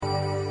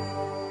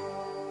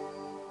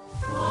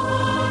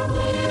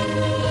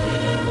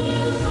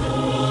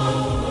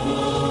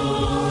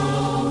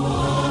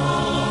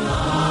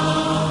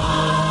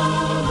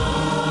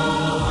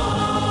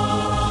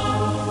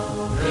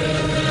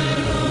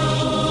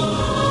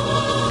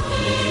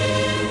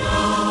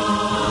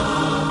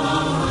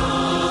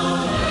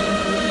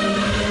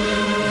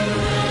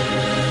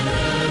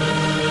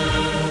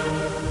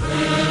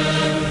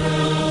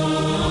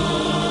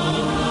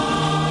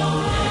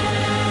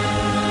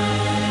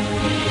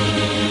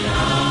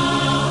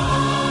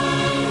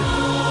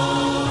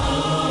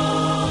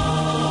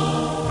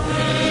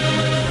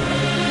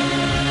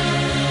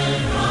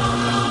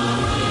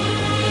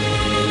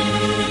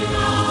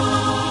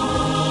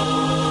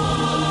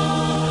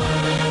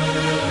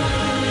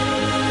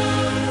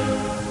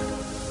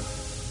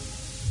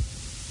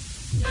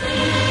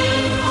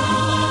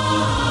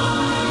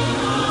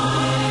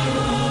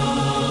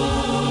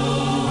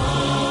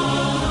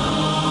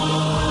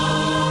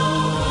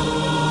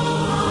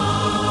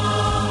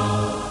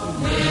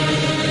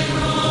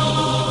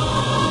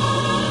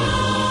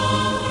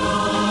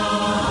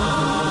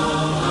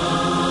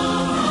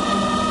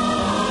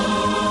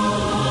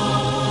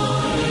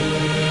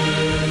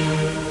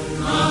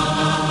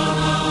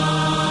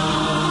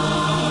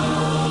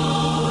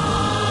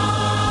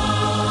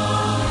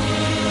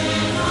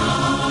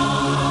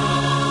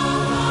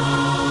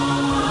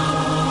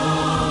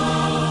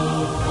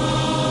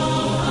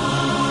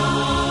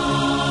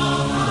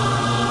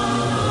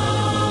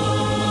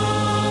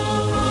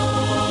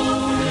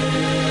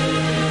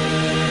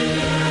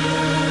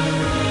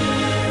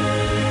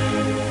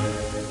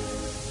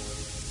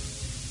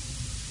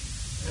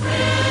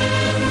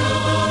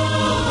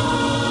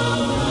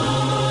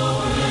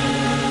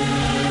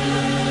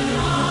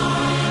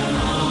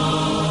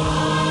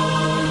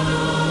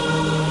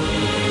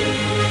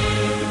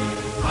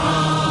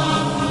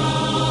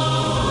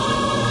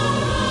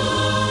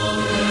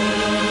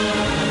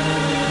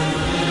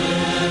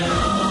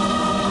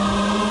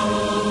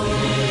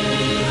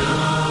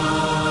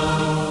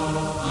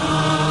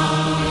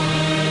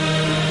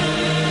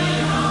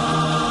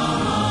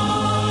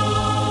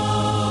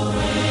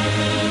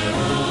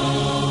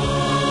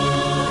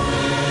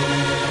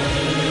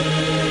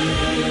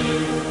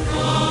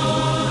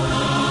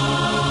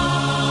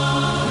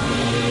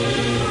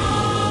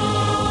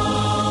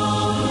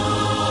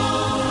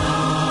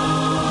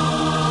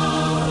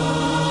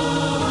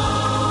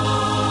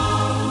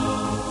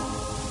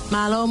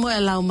Malo mo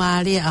e lau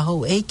maari a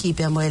hou eiki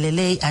pia mo e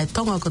lelei ai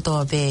tonga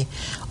kotoa pe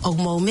o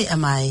mo me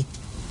amai.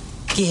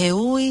 Ki he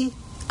ui,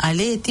 a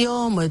le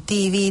tio mo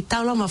TV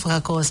Taulama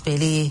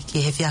FakaKosipeli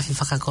ki he fiafi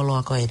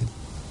whakakoloa koeni.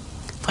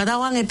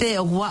 Whadawange pe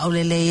o gua o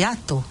lelei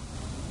atu.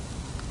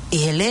 I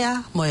he lea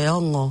mo e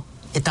ongo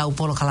e tau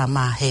polo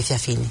kalama he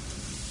fiafini.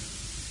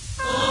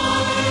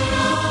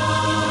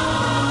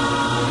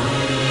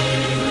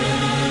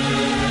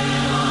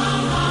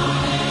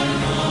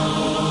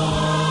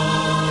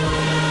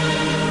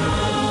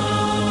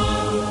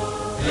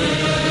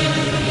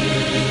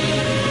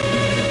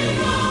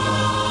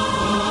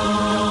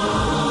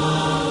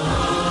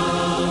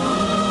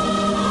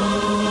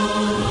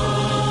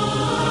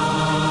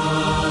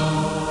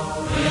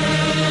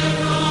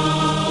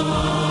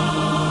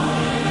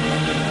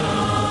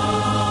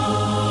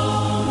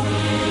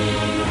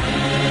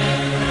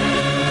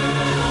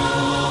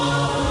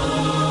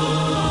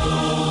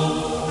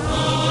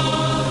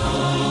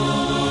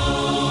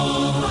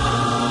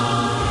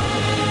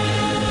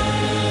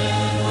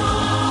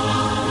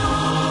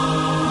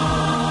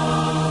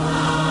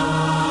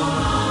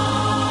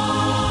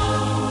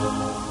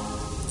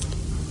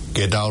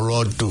 Ke tau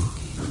lotu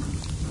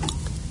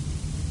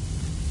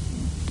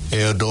e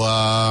o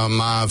doa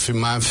mafi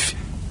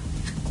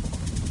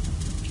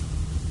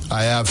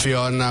aia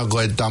Fiona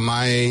koe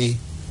tamai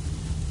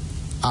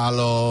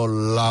alo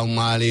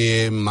laumari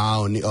e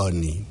maoni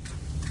oni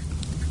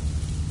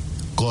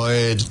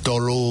koe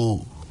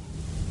tolu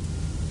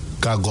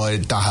ka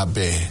koe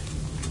tahape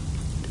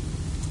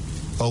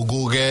o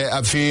guge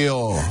a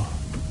fio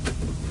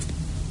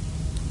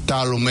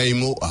talu mei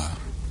mua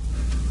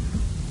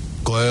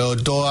koe o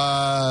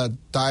toa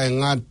tae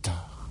ngata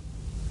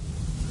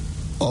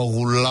o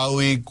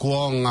gulaui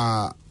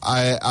kuonga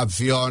ai a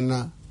Fiona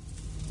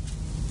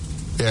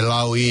e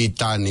laui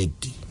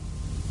taniti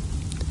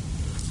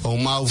o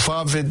mau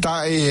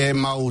whawhetai e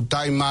mau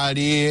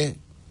taimarie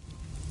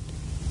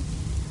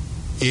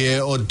e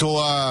o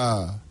toa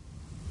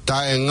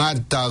tae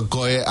ngata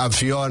koe a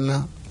Fiona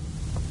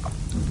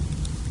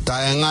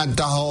tae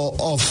ngata ho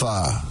ofa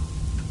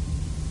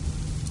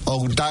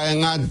o tae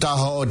ngata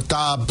ho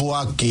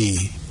tāpuaki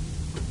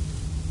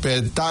pe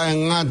tae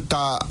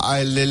ngata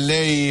ai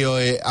lelei o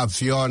e a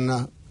Fiona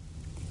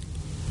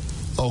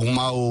o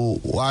mau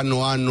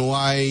anu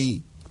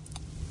ai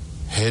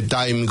he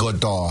taim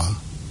kotoa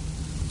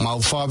mau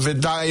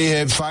whawhetai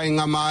he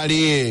whainga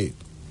marie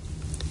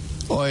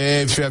o e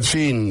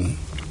whiawhin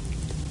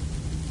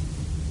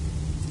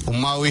o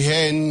mau i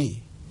heni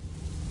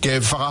ke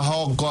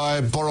whakahoko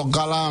e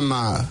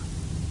polokalama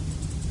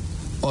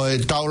o e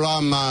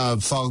Taulama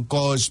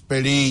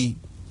FakaKosipeli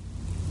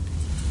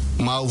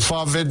mau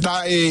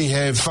whawhetai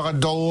he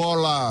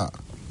whakatauola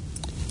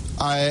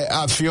ai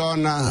a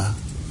Fiona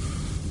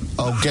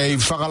o kei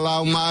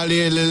whakalau maali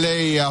e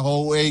lelei a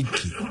hou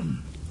eiki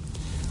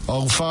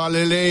o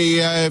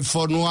whakalelei a e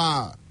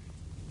whanua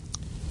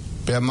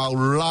pe mau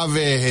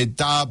lave he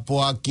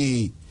tāpuaki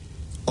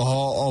o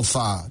ho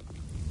ofa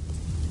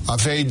a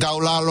whei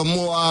taulalo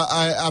mua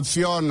ai a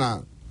Fiona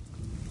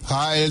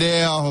hae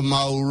rea ho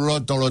mau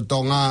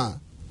lotolotonga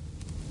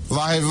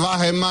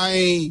vahe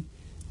mai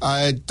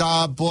ai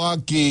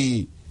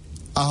tāpuaki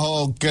a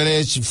ho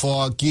keresi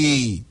foaki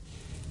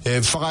e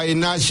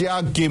whakainasi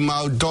aki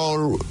mau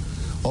tolu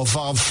o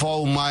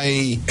whakafou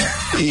mai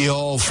i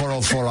ho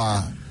whorofora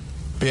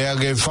pea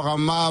ke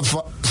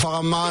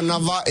whakamana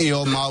vai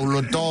o mau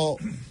loto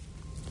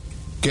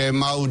ke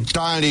mau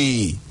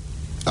tari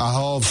a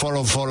ho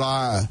whorofora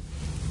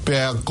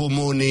pea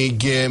kumuni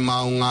ke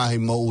mau ngahi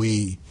moui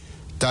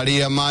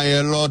taria mai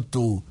e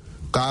lotu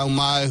kau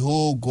mai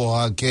huko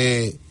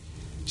hake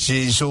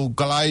si su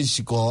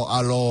kalaisi ko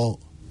alo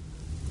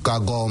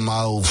kako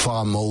mau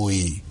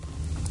whamaui.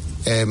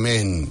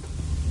 Amen.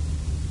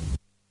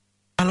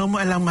 Alo mo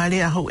elang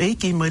mali a ho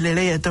eiki mo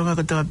lele e tonga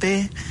kotoa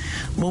pe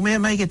mo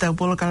mea mai ke tau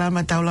polo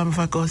kalama Taulama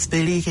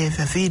FakaKosipeli ke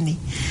whiawhini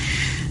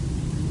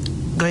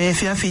go e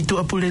whiawhi tu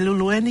apule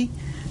lulueni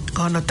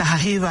kono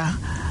tahahiva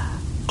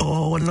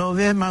o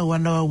nove ma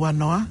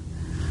wanoa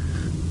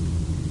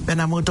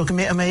pena mo toki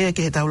mea mai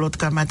ke tau lotu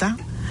kamata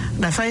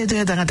na whai tu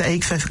he tangata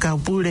eik whawhikau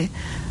pule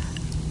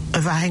e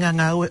wahenga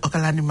ngau o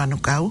kalani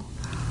manukau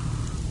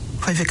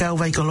whawhikau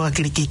waikoloa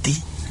kirikiti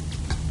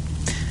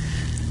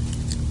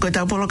ko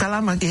tau polo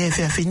kalama ki he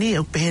whiawhini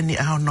o peheni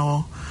a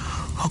hono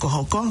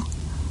hoko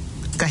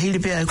ka hili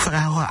pea e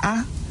whakahoa a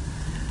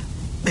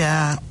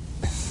pea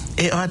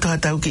e o atoha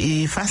tau ki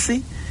i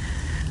whasi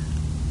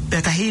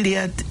pea ka hili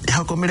a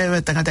hoko mirewa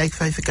tangata eik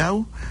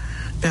whawhikau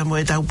pea mo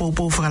e tau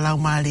poupou whakalau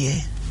maari e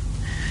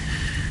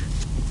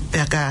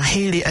pea ka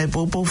hili ai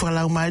poupou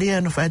whakalau maari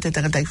e no whaete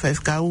tangata eik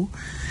whawhikau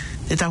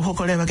e tau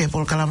hoko lewa ke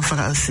polo kalama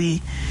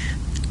whakaosi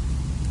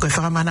koe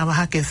whakamana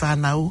maha ke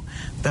whanau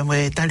pea mo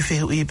e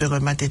taliwhehu i pe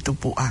koe mate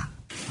tupu a.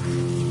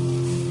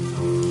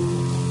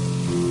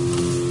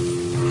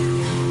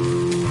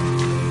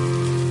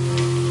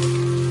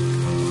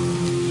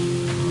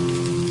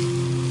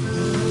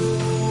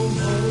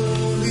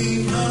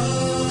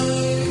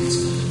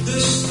 The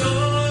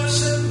stars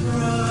have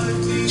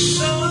brightly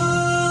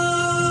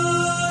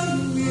shone.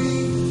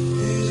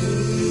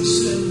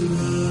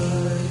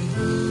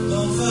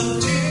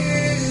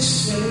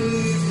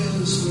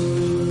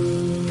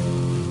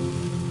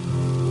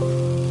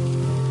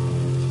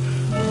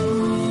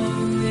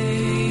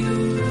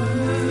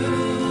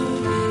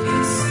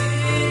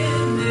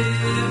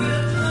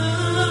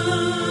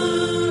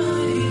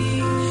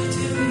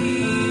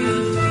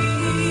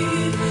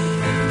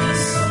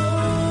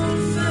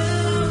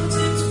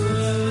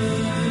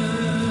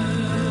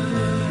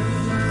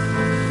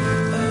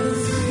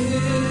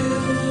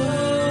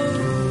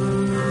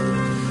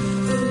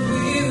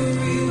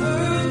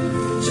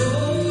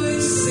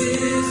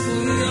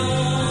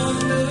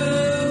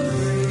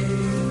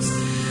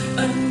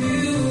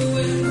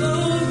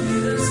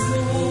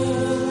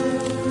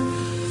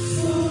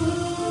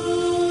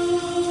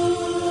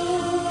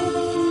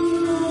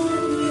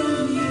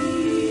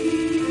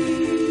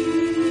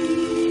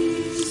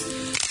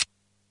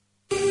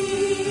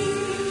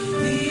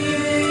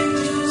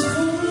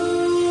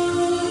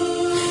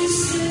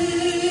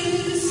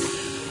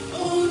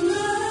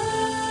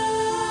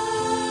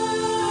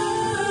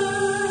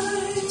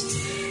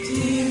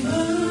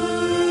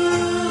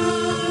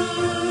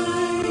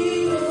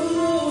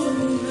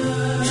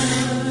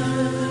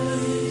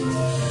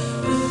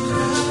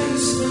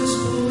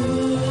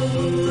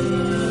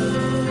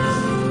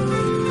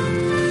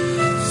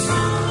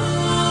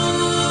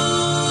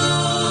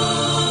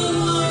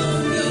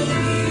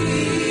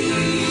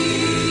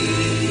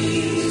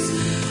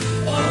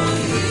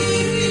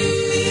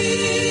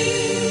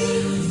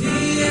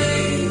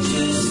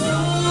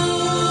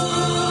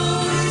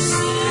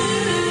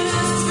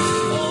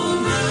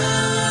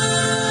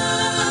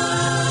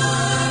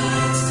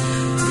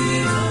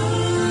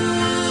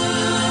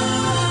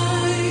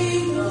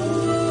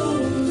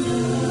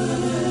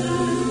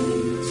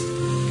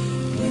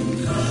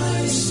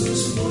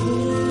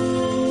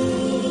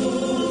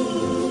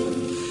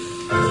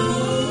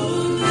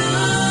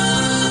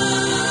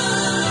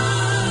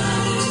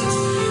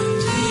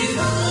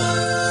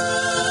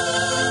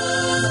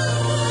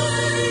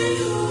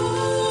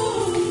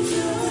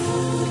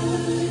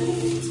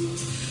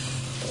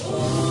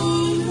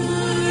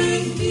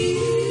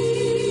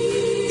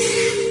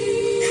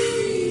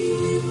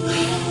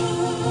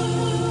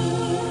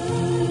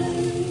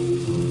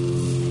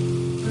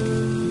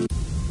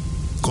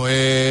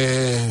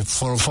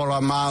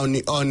 Fola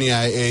mauni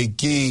onia e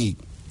ki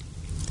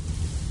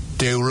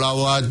te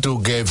ulawa tu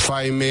ke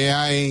fai me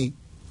ai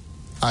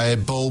ai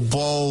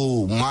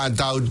pou ma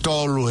tau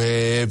tolu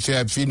he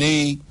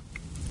fini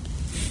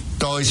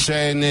toi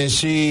sene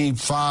si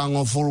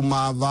fango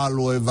furma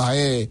valu e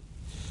vae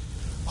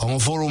hongo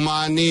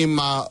furma ni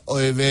ma o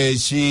e ve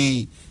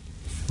si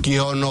ki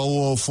ono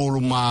uo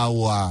furma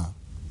ua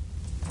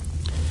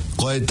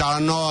koe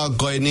tanoa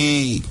koe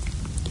ni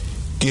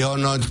ki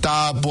ono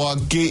tāpua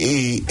ki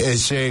e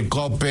se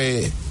kope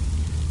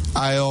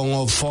ai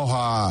ongo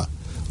foha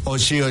o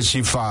si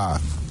wha.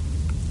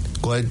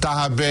 Ko e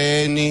taha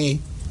peeni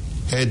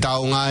he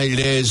tau ngai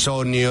le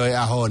soni o e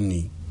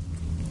ahoni.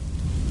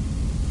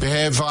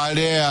 Pehe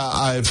whakarea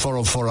ai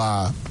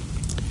whorofora.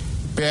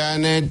 Pehe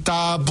ne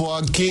tāpua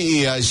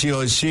ki a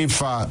si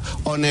wha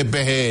o ne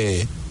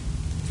pehe.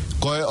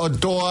 Ko e o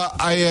toa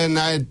ai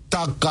na e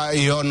taka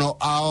I ono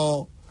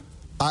ao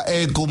a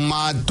e ku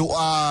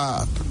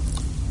mātua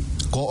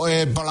ko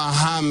e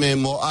palahame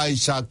mo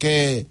aisa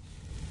ke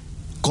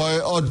ko e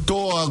o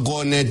toa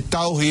ko ne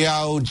tauhi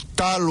au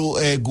talu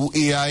e gu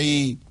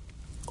iai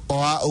o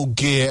au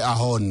ki e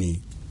ahoni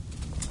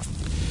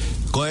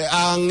ko e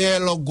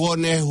angelo ko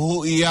ne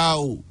hui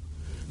au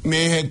me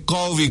he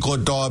kovi ko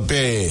toa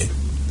pe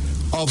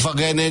o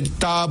whakene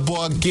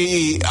tāpua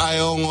ki ai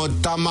ongo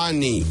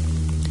tamani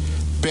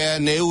pe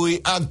ne ui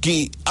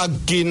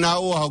aki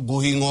naua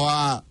ku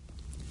hingoa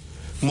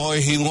mo e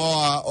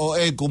hingoa o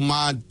e ku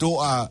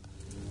mātua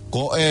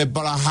ko e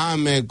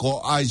palahame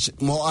ko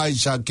mo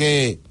aisa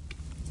ke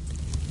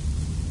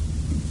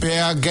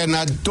pea ke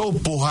na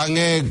tupu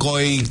hange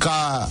ko I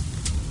ka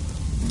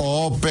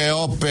ope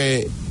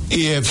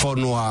I e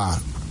whanua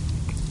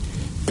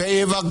pe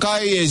e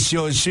wakai e si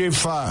o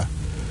sifa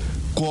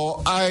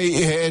ko ai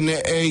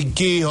hene e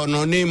ki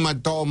hono ni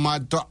mato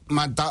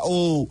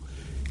matau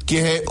ki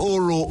he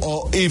ulu o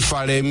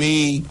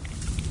iwharemi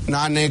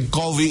na ne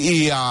kovi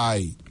I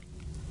ai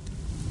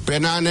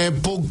penane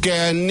puke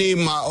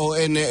anima o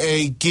ene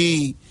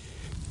eiki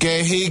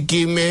ke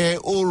hiki me he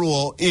ulu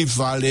o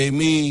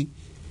iwhalemi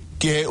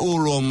ki he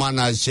ulu o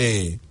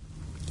manase.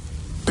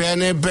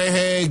 Pene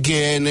pehe ki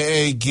ene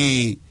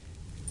eiki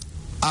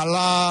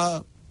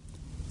ala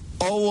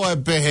o e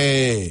pehe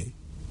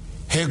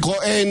he ko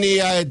eni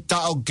ai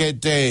tau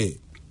kete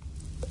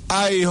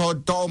ai ho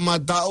to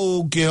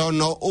matau ki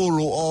hono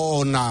ulu o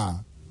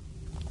ona.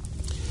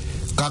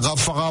 Kaka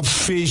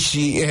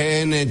whakawhisi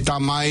ene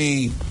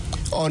tamai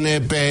one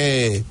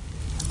pe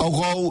o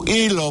go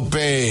ilo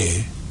pe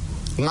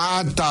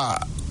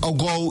ngata o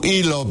go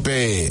ilo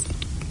pe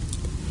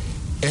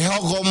e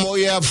hoko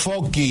moia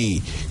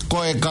foki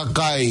ko e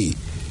kakai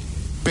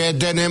pe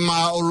tene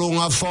ma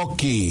ulunga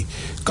foki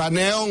ka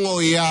neongo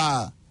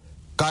ia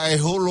ka e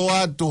hulu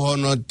atu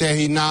hono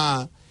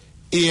tehina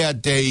ia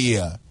te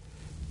ia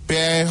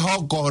pe e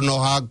hoko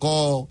no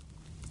hako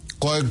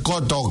ko e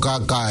koto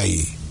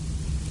kakai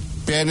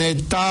pene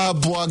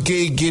tāpua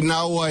ki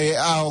naua e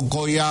aho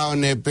ko iao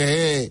ne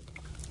pehe.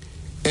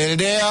 E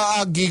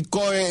rea aki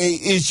koe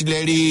I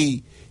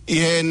isleri I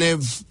he ne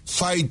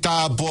whai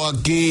tāpua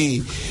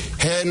ki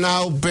he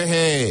nau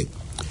pehe.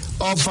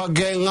 O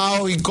whake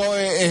ngau I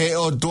koe e he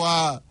o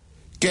tua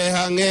ke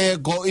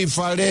hange ko I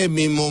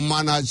wharemi mo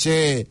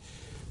manase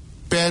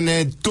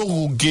pene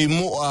tuku ki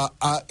mua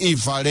a I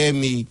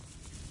wharemi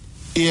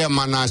ia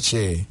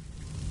manase.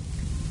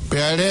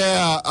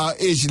 Perea a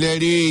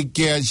isleri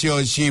ki a sio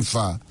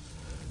sifa.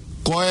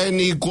 Koe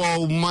ni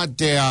kua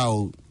mate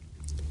au.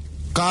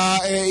 Ka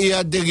e ia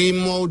teki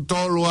mou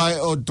tolu ai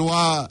o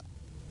tua.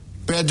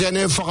 Pe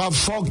tene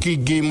whakafoki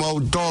ki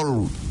mou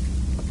tolu.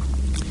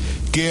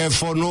 Ki e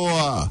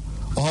whanua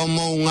o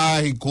mou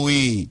ngahi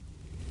kui.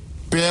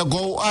 Pe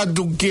kou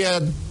atu ki a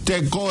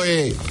te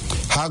koe.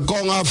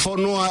 Hakonga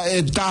whanua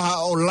e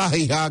taha o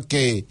lahi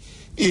hake.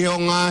 Iho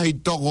ngahi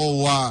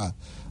toko wa.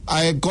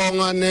 Ai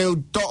konga neu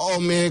to'o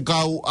me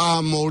kau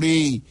a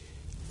mori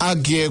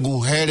aki e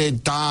ku here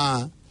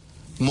tā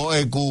mo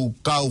e ku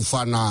kau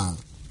whana.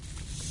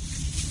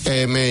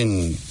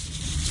 Amen.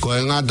 Ko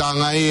e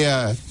ngatanga ia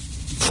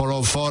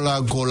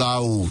wholofola ko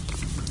lau.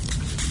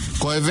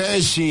 Ko e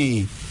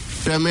vesi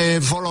pe me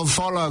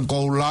wholofola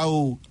ko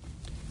lau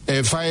e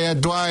whai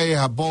atuai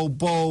ha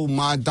pou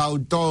ma tau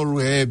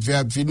tolu he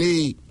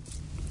whiawhini.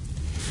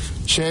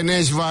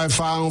 Senes vai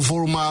whaang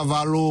furma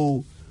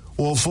valu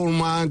o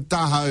furma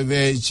taha e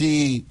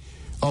vesi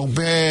o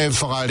pe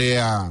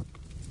whakarea.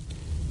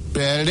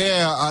 Pe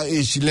rea a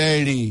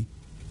Isleri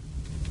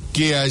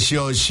ki a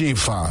sio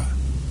sifa.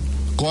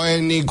 Ko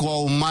e ni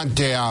ko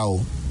mate au.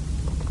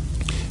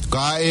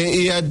 Ka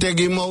ia te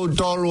ki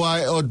mautolu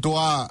ai o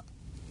tua.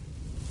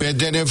 Pe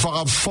tene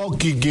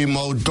whakafoki ki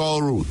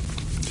mautolu.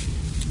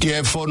 Ki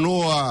e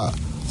whanua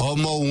o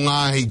mau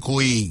ngahi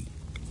kui.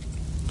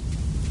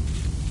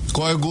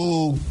 Koe ku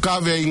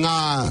kawe ngā.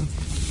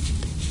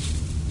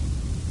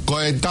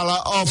 Koe tala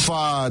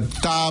ofa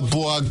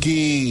tāpua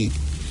ki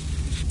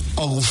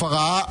o ku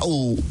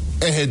whakaau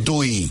e he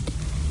tui.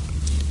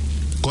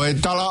 Koe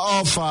tala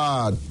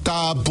ofa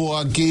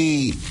tāpua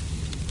ki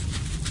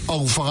o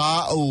ku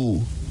whakaau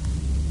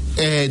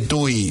e he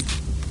tui.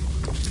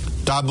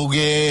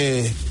 Tāpuke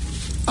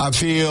a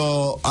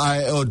whio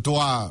ai o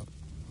tua.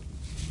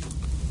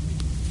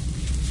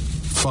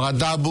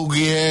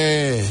 Whakatapuki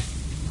he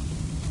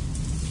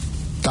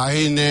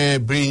tahine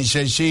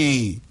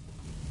princesi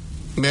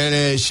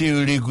mere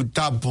siuri ku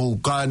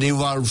tapu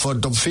carnival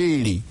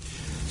fotofili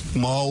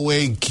mo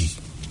weki.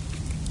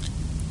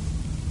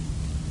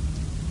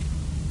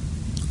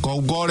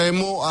 Ko gore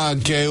mo a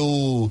ke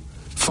u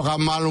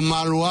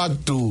whakamalu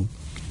atu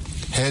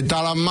he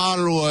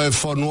talamalu e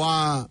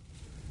whanua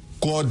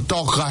ko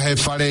toka he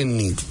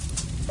whareni.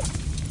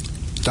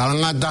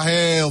 Talangata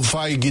he o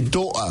whai ki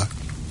toa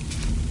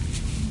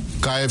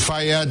ka e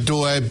whai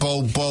atu e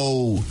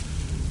pou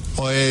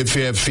o e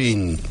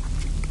whiawhin.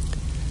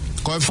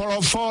 Ko e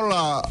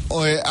wholofola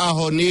o e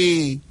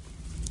ahoni,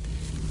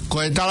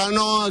 ko e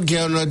talanoa ki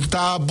ono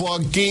tāpua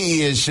ki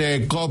e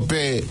se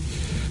kope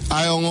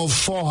ai ongo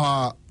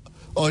foha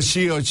o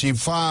si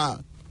wha,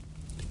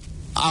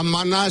 a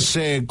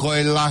manase ko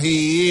e lahi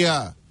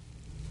ia,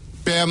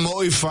 pe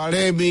mo I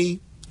wharemi,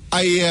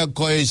 ai ea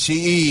ko e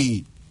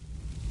si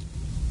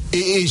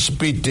I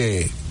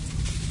ispite.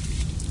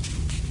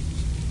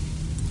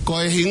 Ko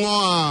e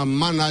hingoa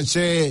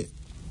manase,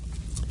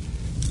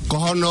 ko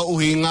hono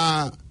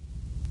uhinga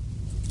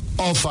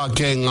ofa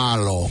ke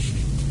ngalo.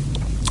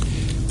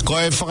 Ko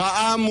e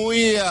whakaamu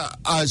ia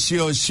a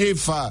sio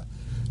sifa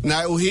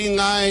na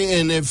uhingai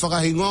e ne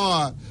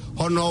whakahingoa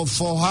hono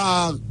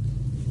foha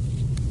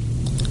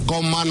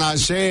ko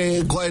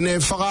manase ko e ne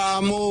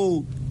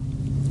whakaamu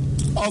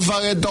ofa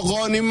ke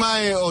tokoni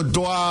mai o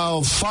tua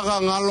o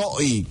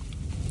whakangaloi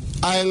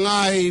ai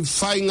ngai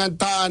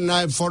whaingata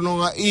na e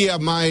whanonga ia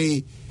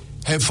mai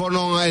he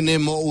whanonga e ne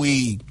mo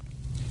ui.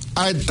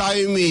 Ai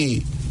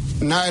taimi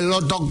na e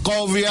loto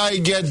kovi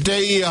ai ke te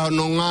ia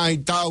no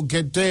ngai tau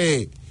ke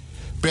te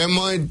pe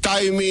mo e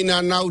taimi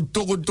na nau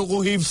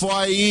tuku hifo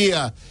ai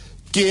ia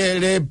ki e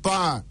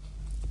repa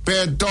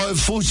pe toi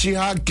fusi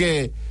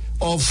hake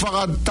o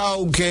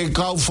whakatau ke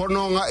kau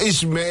whanonga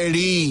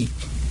ismeri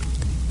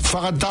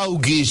whakatau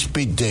ki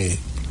ispite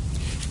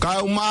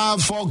kau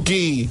maa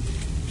foki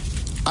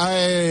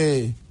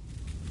ai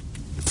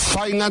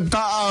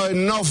whaingata e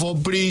nofo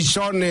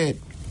prisone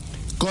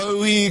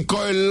koe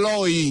koe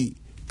loi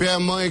pe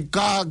moe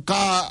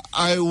ka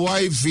ai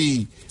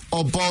waifi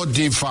o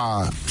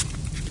Potifa.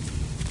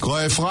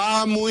 Koe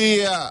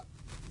whaamuia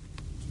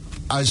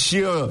a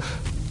sio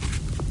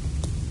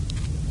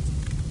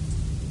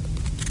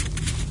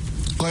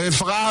koe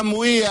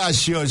whaamuia a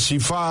sio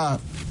sifa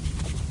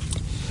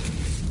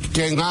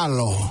ke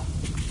ngalo.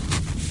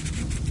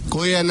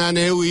 Koe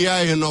anane ui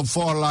ai no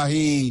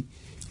wholahi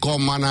ko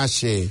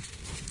manase.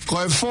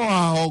 Koe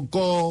whoha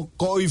hoko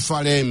ko I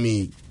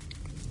wharemi.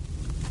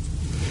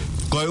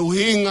 Koe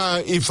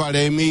uhinga I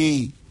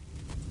wharemi,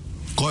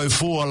 koe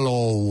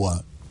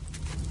fualoua.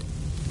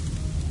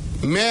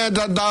 Mea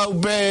tatau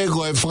pe,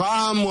 koe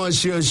whaamua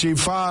sio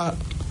sifa,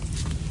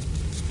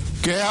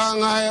 ke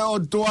hanga e o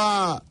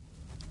tua,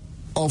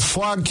 o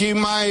whaki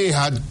mai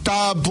ha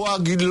tāpua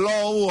ki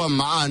loua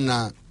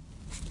maana,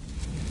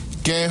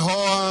 ke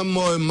hoa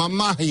moe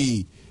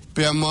mamahi,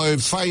 pia moe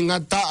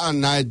whaingataa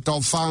na e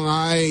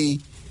tofanga ai,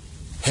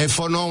 he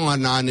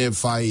whanonga nane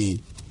whai,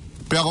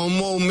 pia ko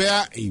mou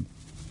meai,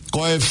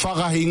 ko e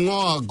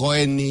whakahingoa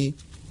koe ni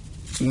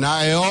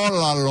na e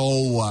ola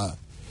loua.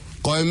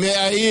 Ko e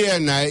mea ia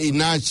na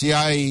inasi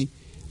ai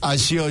a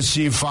sio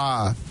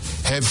sifa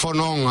he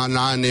whanonga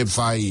nane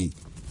whai.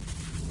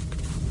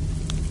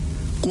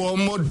 Kua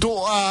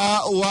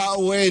motua ua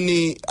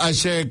ueni a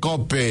se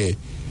kope.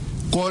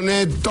 Ko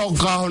ne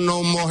toka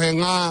hono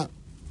mohenga.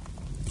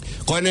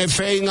 Ko ne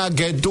whainga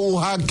ke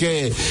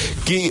tūhake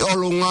ki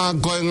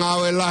olunga koe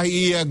ngawe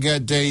lahi ia ke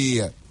te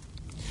ia.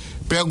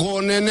 Pe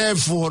ko nene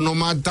fuhono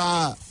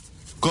mata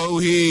ko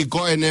hi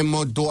ko ene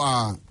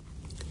motua.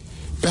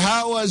 Pe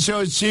hawa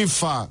seo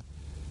sifa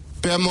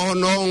pe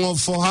mohonongo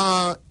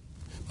foha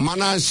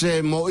manase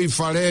mo I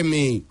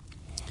wharemi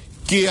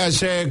kia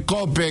se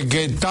kope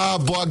ke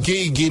tāpua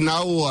ki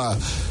naua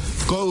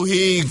ko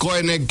hi ko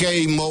ene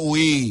kei mo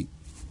ui.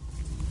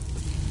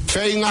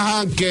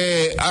 Whaingaha ke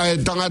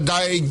ai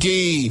tangatai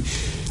ki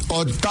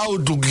o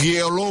tautu ki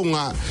e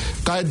longa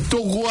kai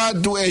tuku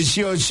atu e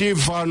sio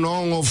sifa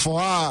nongo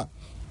foha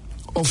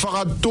o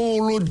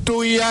whakatūlu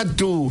tui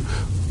atu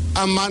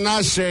a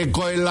manase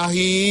koe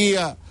lahi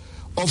ia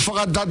o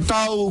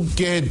whakatatau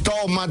ke tō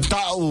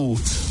matau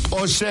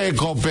o se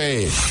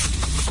kope.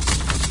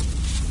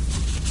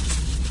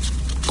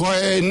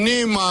 Koe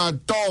nima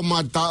tō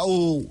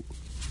matau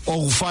o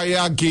whai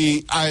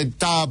aki ai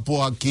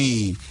tāpua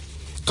ki.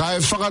 Ka e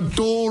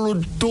whakatūru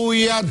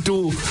tui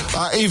atu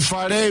a i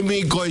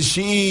wharemi koe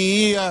si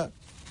ia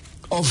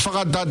o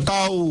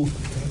whakatatau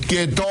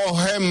ke tō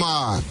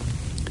hema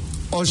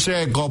o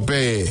se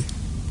kope.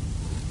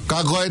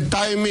 Ka koe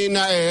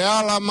taimina e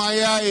ala mai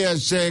ai a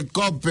se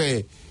kope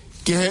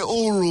ki he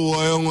uru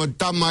o ongo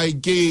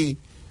tamaiki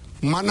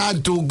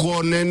manatu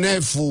ko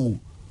nenefu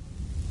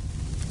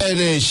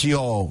ene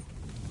sio.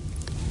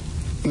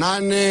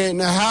 Nane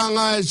ne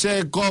hanga e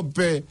se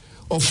kope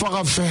o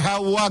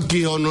whakawhehau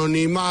aki hono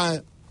ni mai.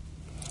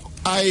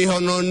 Ai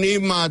hono ni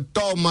ma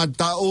tō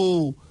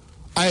matau,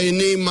 ai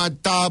ni ma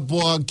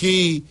tāpua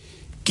ki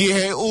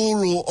he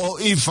uru o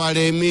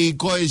iwharemi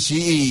koe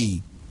si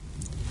i.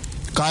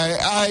 Kai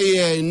ai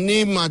e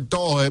ni ma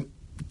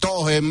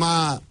tohe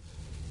ma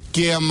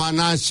ki a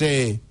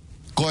manase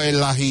koe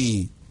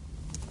lahi.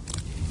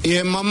 I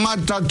e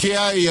mamata ki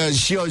ai a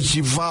sio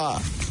si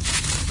wha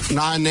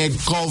na ne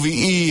kovi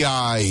i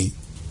ai.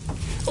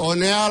 O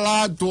ne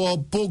ala atu o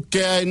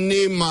puke ai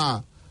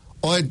nima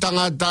o e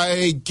tangata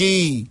e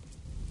ki.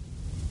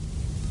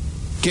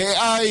 Ke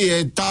ai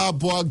e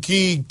tāpua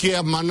ki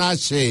a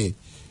manase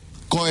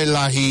koe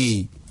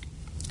lahi.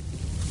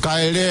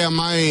 Kai rea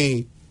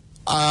mai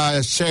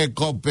a se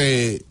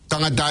kope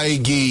tangata e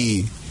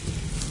ki.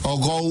 O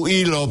kou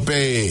ilo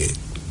pe.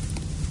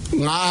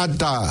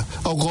 Ngata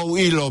o kou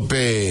ilo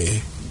pe.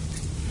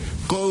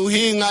 Kou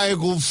hinga e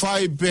ku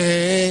whai pe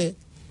he.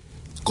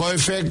 Koe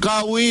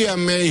whekau ia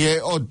me he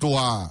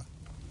otua.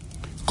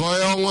 Koe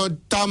ongo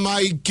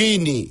tamai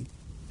kini.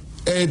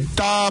 E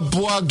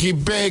tāpua ki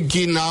pe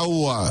ki na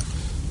ua.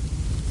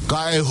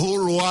 Ka e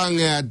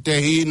huluange a te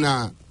hina.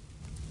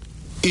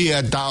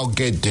 Ia tau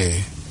kete.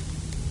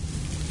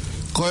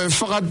 Koe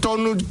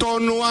whakatonu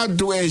tonu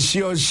atu e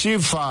sio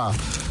sifa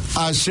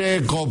a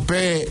se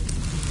kope.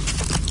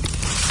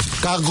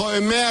 Ka koe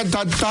mea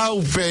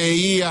tatau pe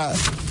ia.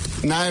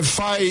 Na e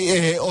whai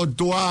e he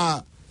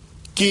otua.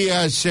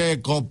 Kia se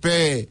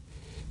kope,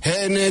 he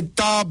ne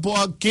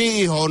tāpua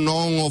ki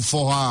honongo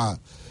foha,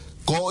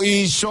 ko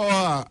i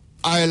soa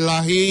ai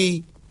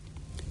lahi,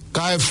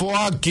 kai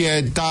foa ki e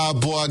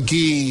tāpua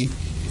ki,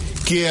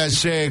 kia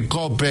se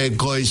kope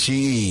koe si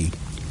i.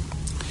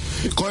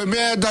 Koe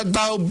mea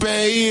tatau pe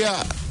ia,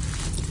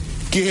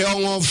 ki he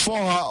ongo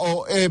foha o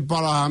e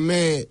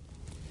parahame,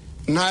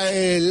 na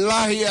e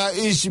lahi a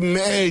isi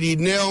meeri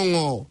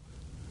neongo,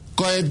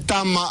 koe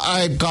tama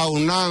ai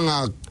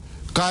kaunanga,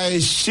 kai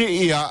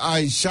siia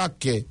ai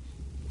sake,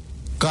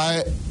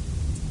 kai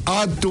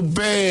atu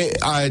pe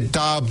ai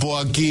tāpua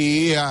ki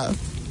ia,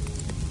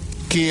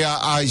 kia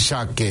ai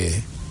sake.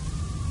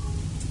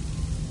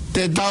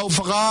 Te tau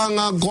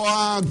whakaanga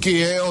koa ki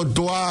e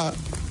otua,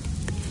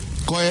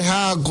 koe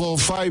hā ko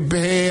whai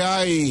pehe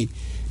ai,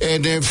 e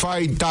ne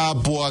whai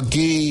tāpua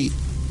ki,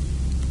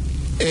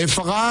 e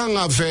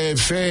whakaanga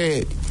whe,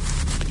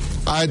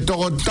 ai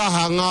toko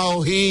taha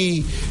ngau hi,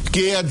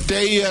 kia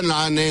teia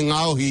na ne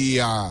ngau hi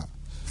ia.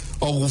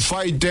 O ku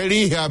whai te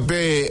riha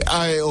pe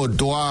ai o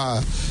toa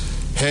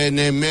he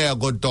ne mea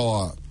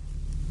kotoa.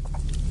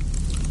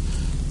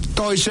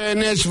 Toi se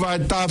nes vai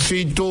ta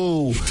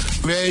fitu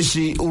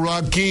vesi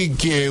uraki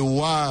ki e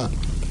ua.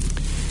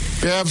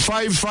 Pea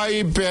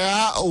whai pe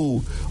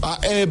au a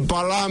e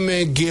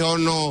palame ki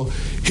ono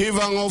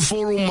hivango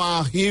furu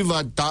ma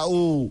hiva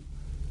tau.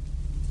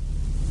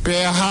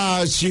 Pea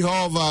ha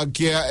sihova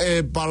ki a e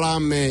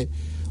palame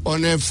o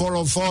ne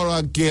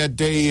folofora ki a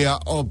te ia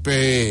ope.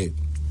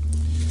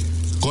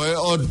 Koe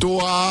o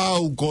tua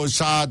au ko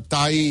sa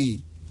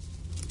tai.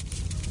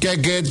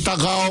 Ke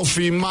taka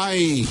ofi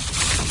mai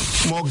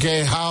mo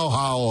ke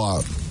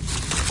hau.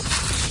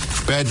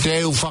 Pe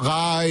te u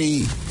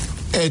whakai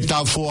e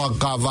ta fua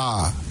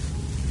kawa.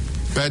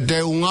 Pe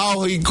te u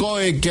ngauhi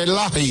koe ke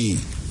lahi.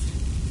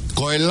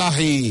 Koe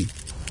lahi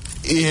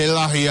i he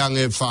lahi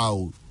ange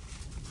whau.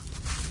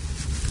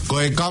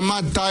 Koe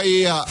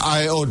kamatai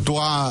ai o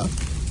tua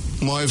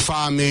mo e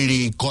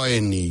whamiri koe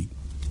ni.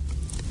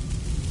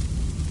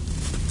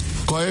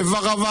 Koe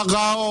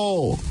waka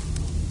o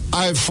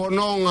ai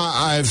whanonga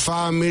ai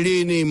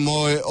whamirini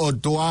moe o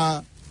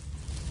tua.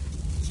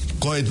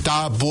 Koe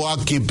tāpua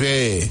ki pe.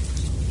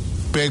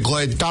 Pe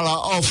koe tala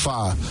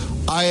ofa.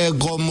 Ai e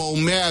ko mou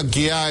mea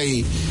ki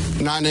ai.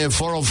 Nane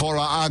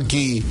whorofora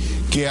aki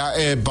ki a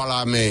e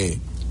palame.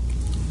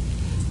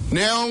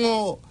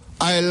 Neongo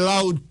ai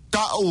lau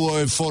tau o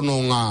e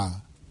whanonga.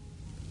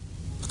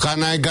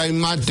 Kanai kai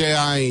mate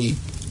ai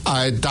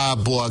ai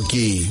tāpua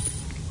ki.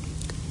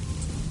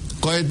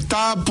 Koe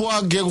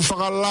tāpua ki ku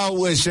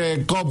whakalau e se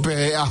kope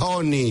he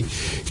ahoni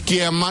ki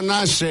a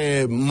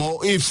manase mo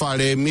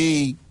iwhare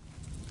mi.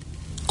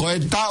 Koe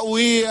tau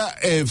ia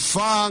e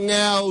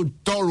whāngeau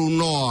tolu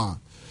noa.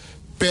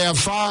 Pea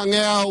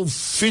whāngeau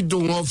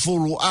fitungo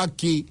furu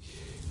aki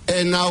e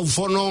nau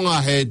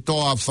whanonga he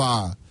toa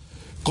whā.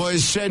 Koe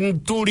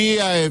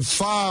senturia e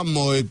whā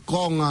mo e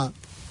konga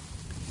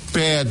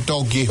pea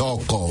toki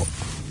hoko.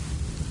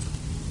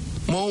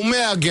 Mo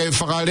mea ke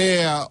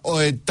whakarea o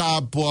e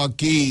tāpua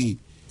ki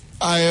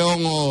ai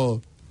ongo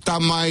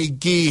tamai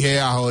ki he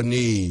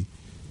ahoni.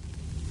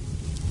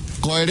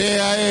 Koe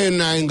rea e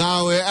na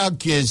ngau e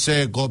aki e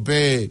se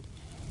kope.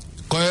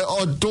 Koe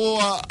o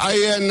tua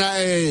ai na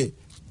e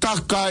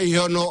taka i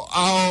hono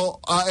ao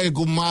a e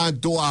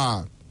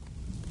kumatua.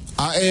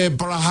 A e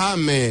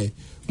Abrahame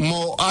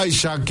mo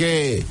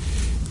Aisake.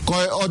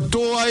 Koe o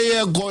tua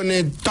ia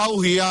kone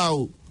tauhi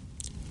au.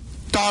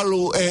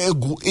 Talu e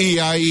egu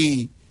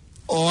iai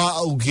o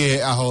au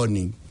ke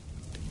ahoni.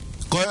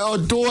 Koe o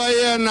tua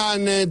ia na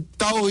ne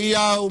tauhi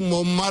au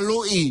mo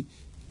malui.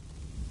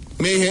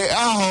 Me he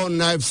aho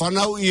na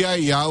whanau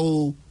iai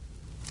au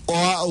o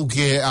au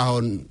ke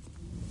ahoni.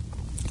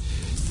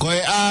 Koe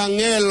a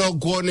ngelo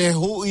kone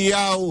hui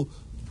au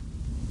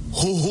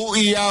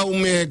hui au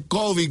me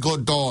kovi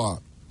kotoa.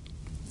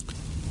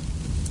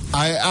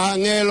 Ai a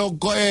ngelo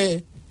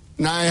koe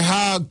na e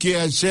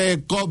hakia se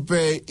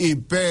kope i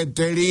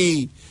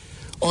Peteri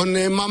o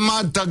ne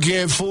mamata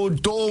ke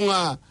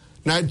futunga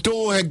na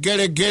tu he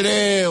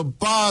kere o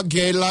pā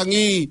ke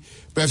langi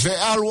pe fe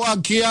alua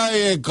ki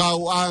ai e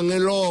kau a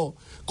ngelo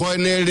koe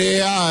ne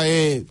rea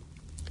e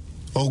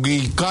o ki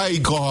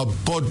kai koha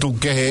potu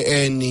ke he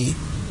eni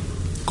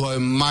koe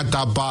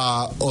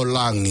matapa o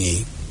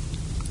langi.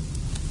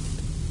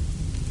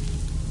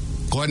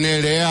 Koe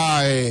ne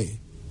rea e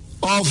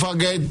ofa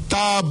ke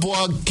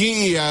tāpua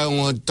ki a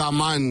o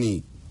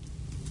tamani.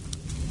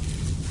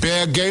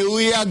 Pea ke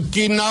uia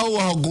ki nau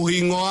hoku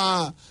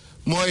hingoa,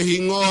 mo e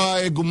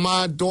hingoa e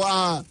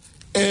kumatua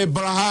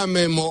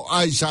Abrahame mo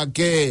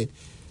Aisake.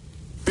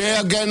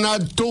 Pea ke na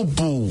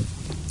tupu,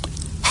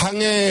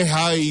 hange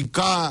hai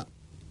ka.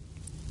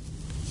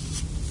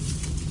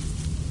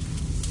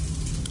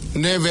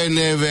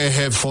 Neve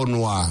he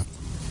fonua.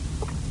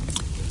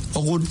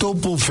 Oku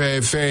tupu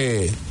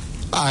fe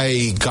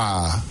ai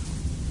ka.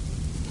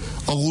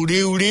 O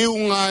riu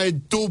ngai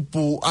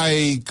tupu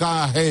ai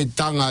ka he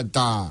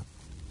tangata.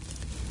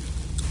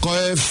 Ko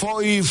e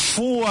foi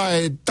fua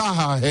e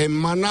taha he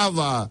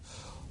manawa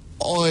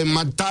o e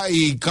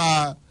matai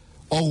ka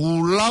o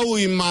gulau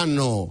i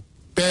mano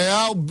pe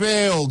au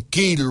be o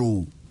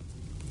kilu.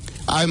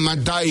 Ai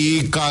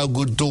matai ka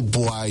gu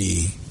tupu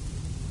ai.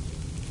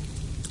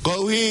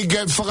 Ko hi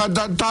ke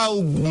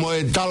whakatatau mo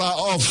e tala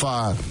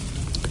ofa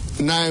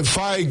na e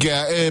whai ke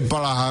e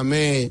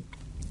Abrahame.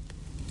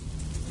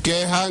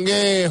 Ke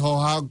hange ho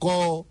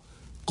hako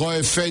ko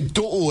e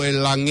whetuu e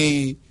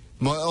langi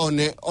mo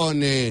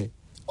one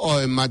o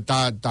e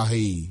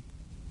matatahi.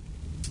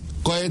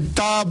 Ko e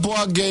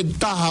tāpua ke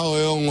taha o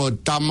e ongo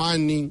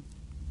tamani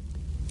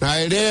na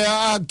e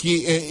rea aki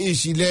e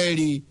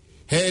Isileri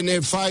he ne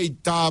whai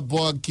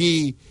tāpua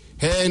ki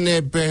he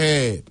ne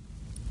pehe.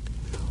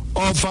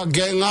 Ofa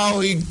ke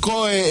ngau i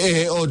koe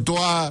e o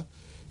toa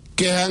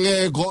ke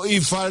hange ko i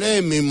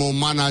wharemi mo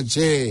mana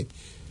se.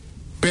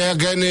 Pea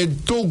kene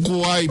tuku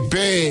ai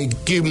pe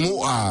ki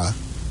mua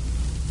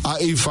a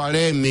i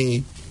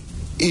wharemi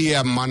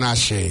ia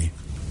manase.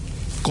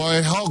 Ko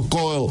e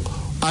hoko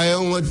ai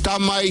ongo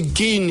tamai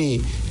kini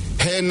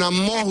he na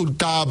mohu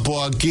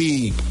tāpua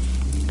ki.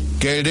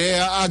 Ke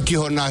rea aki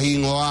hona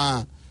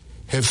hingoa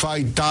he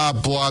whai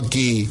tāpua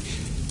ki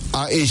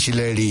a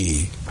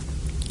Isileri.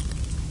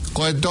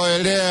 Ko e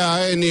toi rea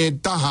he ni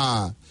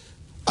taha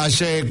a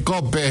se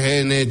kope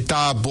he ne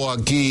tāpua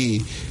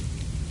ki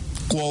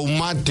kua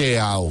umate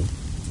au.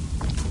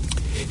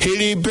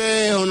 Hiri pe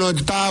ono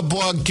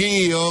tāpua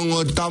ki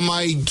ongo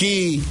tamai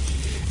ki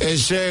e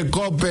se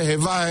kope he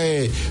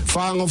vahe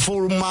whango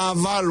furu maa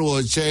valu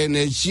o se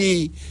ne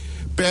si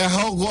pe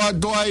hoko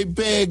atuai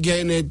pe ke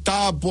ne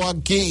tāpua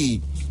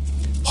ki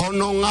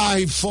hono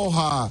ngahi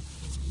foha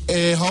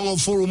e hongo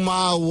furu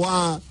maa wa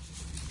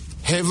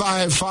he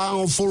vahe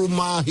whango furu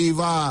maa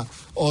hiwa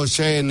o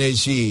se ne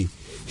si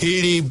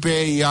hiri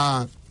pe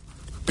ya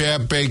pe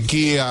pe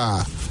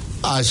kia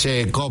a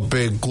se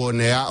kope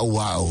kone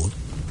au.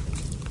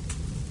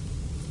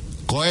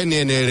 Ko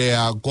ene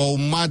rea, ko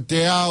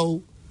mate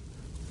au,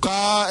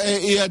 ka e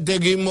ia te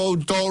ki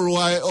moutoru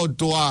ai o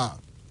tua.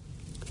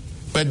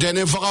 Pe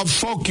tene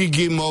whakafoki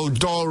ki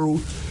moutoru,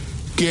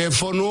 ki e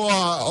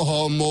whanua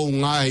ho mou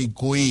ngai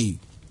kui.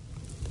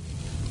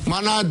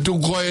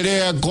 Manatu ko e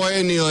rea ko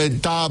ene o e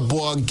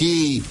tāpua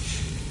ki,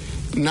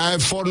 na e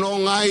whanua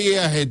ngai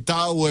he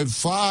tau e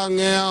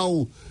whange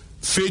au,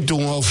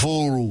 fitungo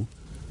furu.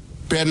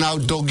 Pena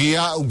toki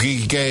au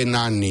ki ke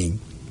nani.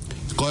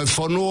 Ko e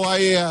whanua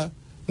ia,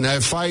 na e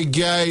whai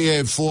kia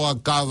e fua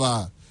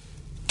kawa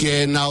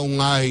ke nau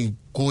ngai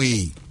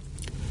kui.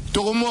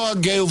 Toko mua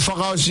ke u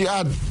whakaosi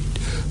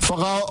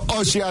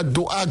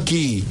atu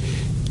aki,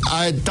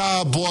 ai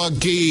tāpua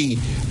ki,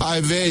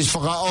 ai ves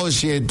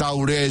whakaosi e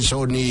tau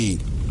reso ni.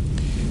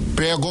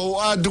 Pea kou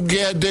atu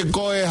kia te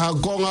koe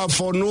hakonga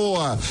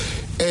whanua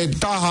e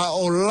taha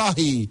o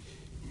lahi,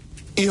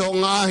 iho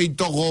ngahi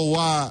toko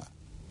wā.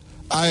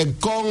 Ai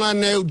konga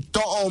neu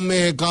to'o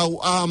me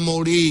kau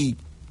āmori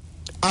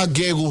a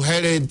ke ku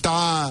here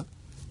tā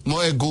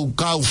mo e ku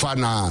kau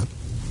whana.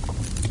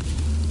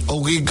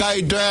 O ki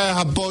kai toe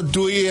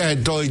hapotui e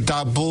toi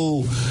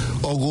tapu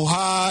o ku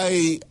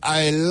hai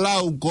ai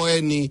lau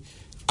koeni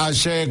a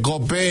se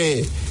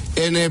kope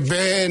ene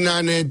pēna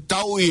ne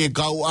tau i e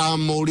kau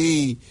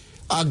āmori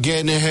a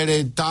gene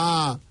here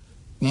tā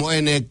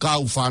moene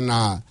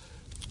kaufana.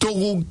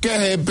 Tuku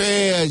kehe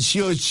pēa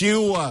sio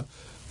siua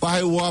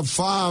pahe ua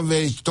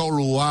whāwe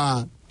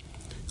tolua.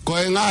 Ko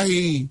e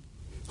ngahi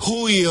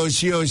hui o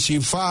sio si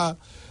whā,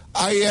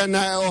 ai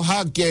ana o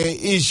hake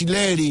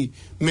isleri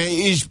me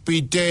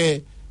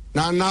ispite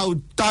na nau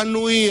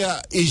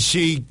tanuia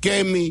isi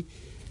kemi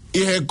I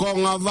he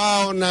konga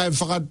wao na e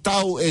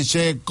whakatau e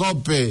se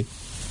kope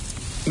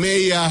me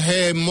ia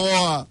he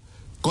moa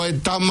ko e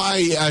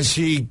tamai a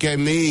si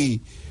kemi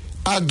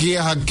aki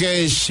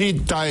hake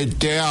sita e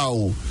te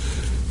au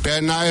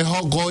pena e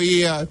hoko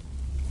ia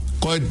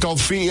ko e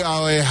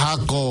tofia o e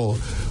hako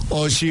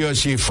o sio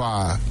si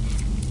wha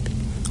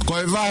ko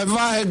e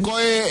vahe ko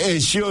e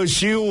sio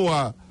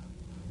siua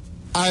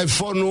ai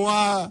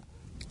whanua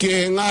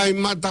ke ngai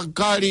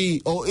matakari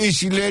o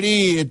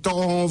isileri e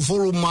tohon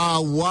furu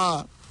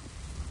maua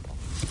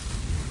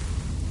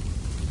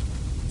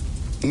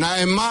na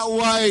e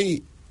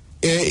mauai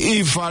e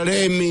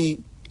iwharemi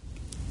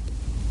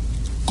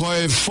ko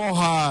e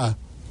foha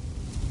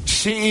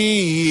si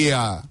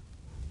ia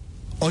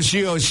o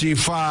sio si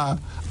wha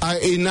a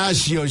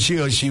inasi o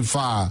sio si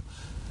wha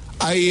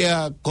a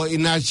ia ko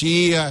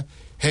inasi ia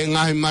he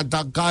ngai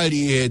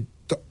matakari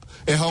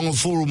e hongo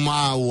furu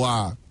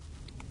maua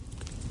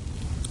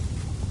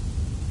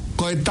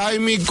ko e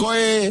taimi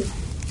koe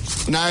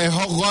na e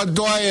hoko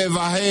atoa e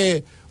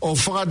wahe o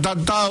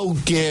whakatatau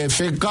ke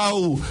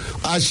whekau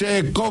a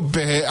se kope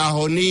he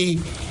ahoni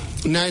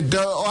na e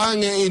te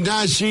oange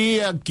inasi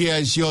ia ki a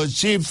sio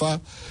sifa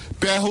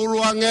pe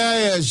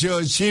huruange a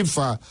sio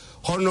sifa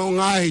hono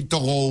ngahi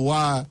toko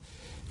wā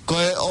ko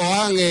e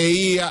oange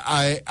ia a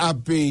e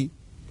api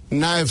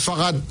na e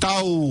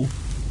whakatau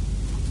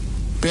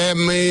pe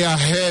mea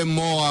he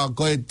moa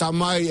ko e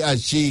tamai a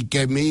si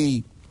ke mi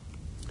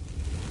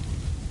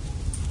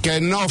ke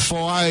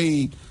nofo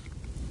ai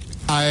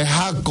ai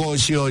hako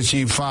sio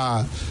si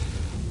wha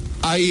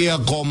ai a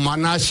ko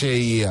manase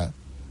ia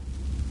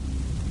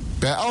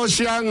pe o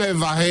siange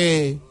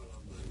vahe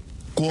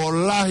ko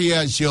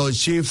lahia sio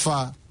si wha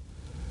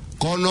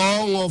ko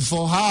noongo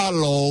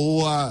fohalo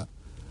ua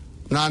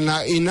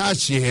nana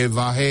inasi he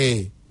vahe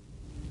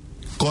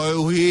ko e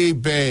uhi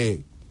pe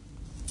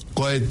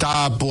ko e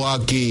tāpu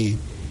aki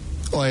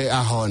o e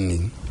ahoni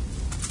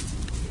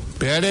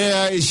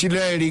perea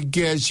isileri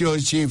kia sio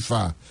si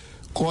wha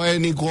ko e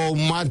ni ko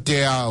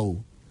mate au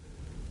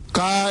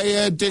ka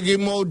e te ki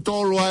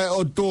mautolo e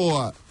o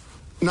toa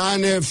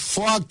nane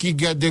whaki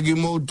kia te ki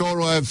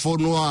mautolo e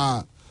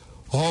whanua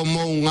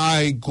homo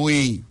ngai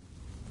kui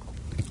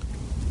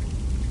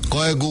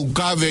ko e ku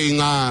kawe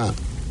ngā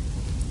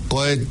ko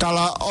e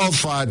tala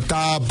ofa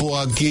tāpu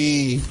aki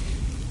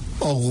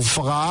o ku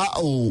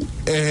whakaau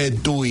e he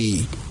tui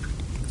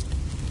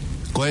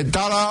ko e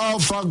tala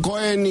ofa ko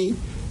e ni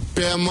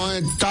pea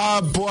moe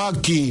tāpu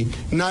aki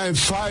na e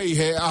whai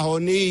he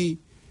ahoni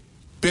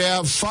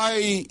pea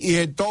whai I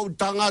he tau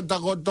tangata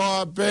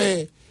kotoa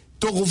pe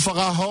tuku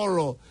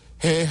whakaholo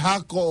he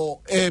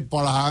hako e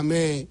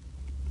palahame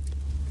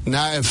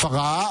na e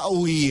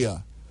whakaau ia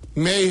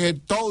me he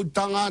tau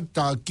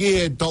tangata ki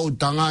he tau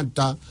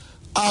tangata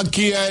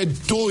aki e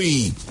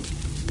tui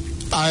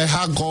ai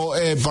hako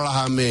e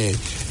palahame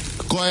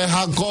ko e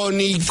hako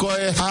ni ko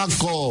e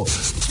hako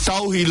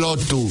tauhi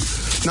lotu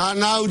na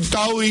nau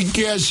tauhi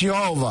kia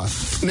Jehova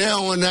ne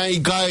o nei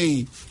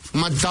kai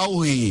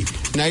matauhi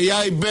na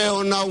iai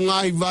beo nau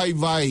ngai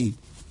vai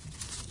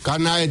ka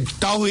na e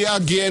tauhi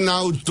aki e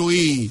nau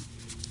tui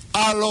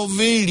alo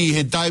vili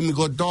he taimi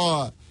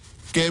kotoa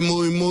ke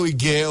mui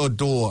ke o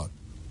toa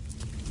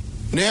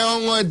ne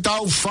ongo e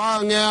tau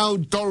whange au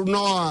tolu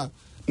noa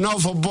no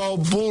fo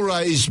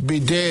pula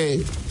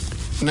ispite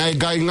na i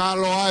kai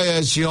ngalo ai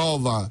e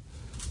Jehova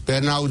pe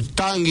nau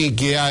tangi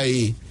ki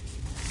ai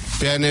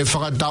pe ne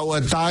whakatau a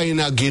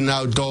taina ki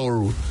nau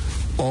toru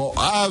o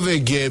ave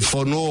ki e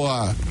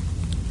whanua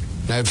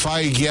na i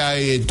whai ki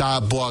ai e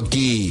tāpua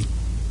ki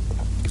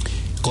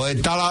ko e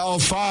tala o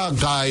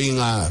whaka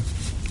inga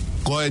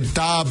ko e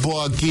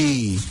tāpua ki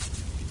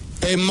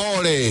e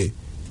more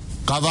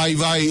ka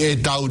vai e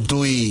tau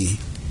tui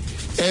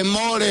e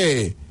more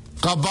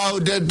ka pau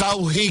te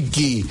tau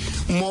hiki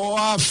mo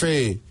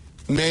afe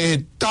me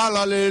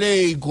tala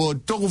lerei ko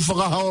toku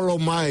whakaholo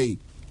mai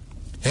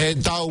he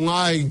tau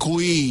ngai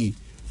kui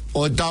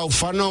o tau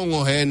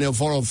whanongo he ne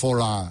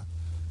whorofora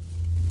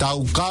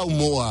tau kau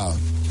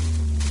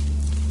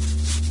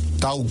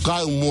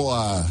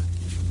mua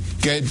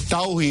ke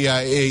tauhia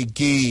e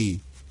ki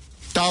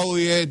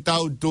tauhi e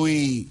tau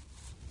tui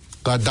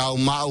ka tau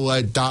mau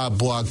e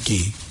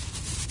tāpuaki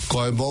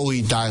ko e mohi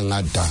tai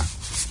ngata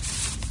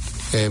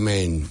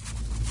amen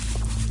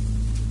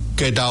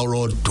ke tau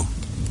rotu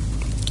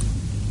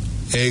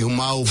e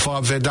mau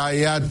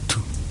whawhetai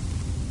atu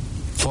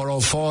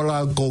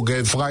whorofora ko ke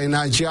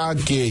whakainachi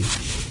aki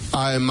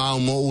ai mau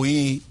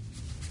moui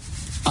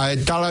ai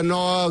tala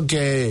noa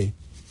ke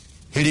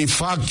hiri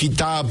whaki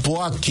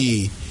tāpuaki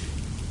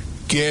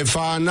ke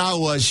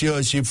whanau a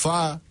sio si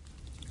wha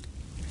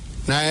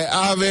na e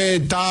ave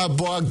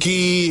tāpuaki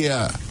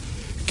ia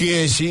ki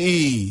e si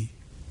i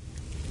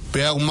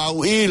pe au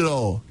mau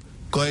ilo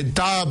ko e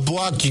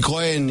tāpua ki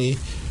koeni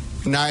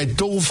na e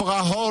tū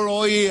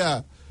whakaholo ia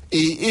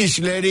i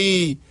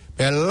isleri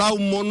pe lau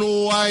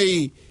monu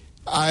ai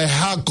ai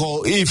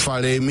hako i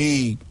whare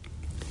mi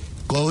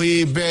ko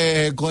i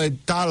pe ko e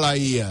tala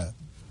ia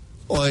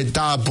o e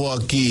tāpua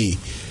ki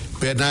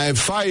pe na e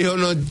whai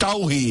hono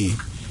tauhi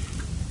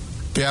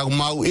pe au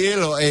mau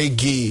ilo e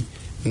ki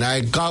na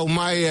e kau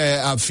mai e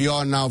a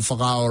Fiona o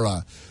whakaola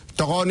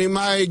tokoni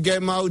mai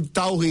ke mau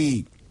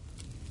tauhi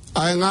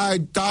ai ngai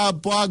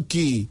tāpua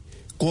ki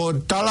ko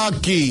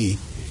talaki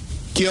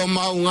ki o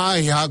mau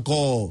ngai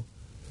hako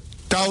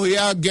tauhi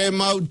a ke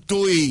mau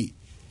tui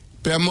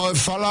pe mo e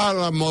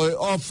whalala mo e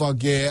ofa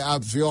ke a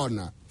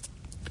Fiona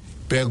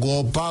pe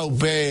ko pau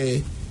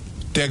pe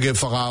te ke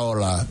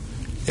whakaola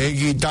e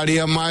ki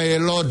taria mai e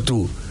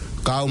lotu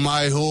kau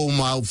mai hu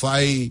mau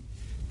whai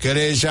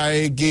kere sa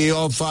e ki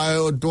ofa e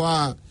o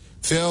tua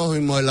whiohi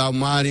mo e lau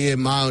mari e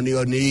mauni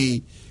o ni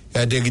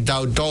e te ki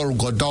tau tolu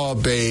ko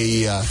tōpe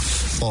ia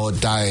o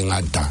tae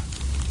ngata.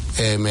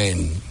 Amen.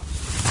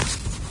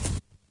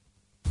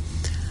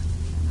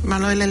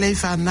 Mano ele lei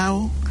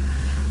whanau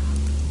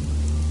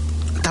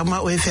tau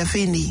mau e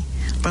whiawhini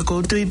pa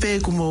koutu i pe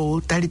kumo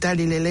tari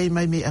lelei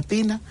mai mi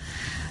apina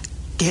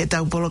ki he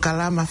tau polo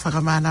kalama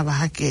whakamana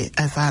wahake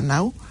ai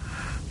whanau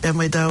pe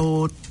mai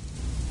tau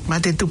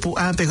mate tupu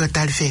a pe ko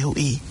tari whehu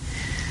i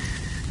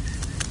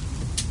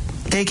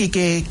teki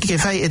ke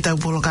whai e tau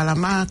polo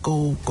kalama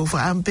ko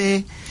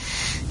whaampe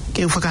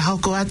ke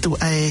whakahoko atu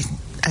ai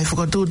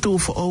whakatutu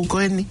fo au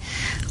koeni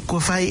ko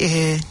whai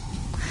e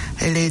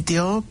le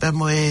tio pe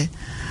mo e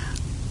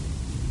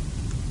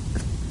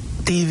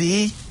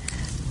TV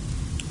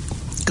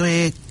ko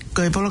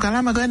e polo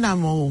kalama koe na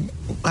mo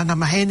anga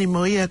maheni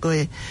mo ia ko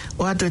e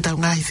o atu e tau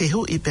ngahi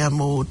whehu i pe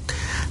mo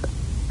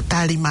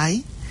tali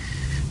mai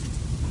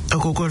o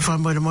ko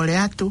whamoe mo le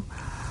atu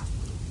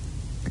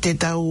te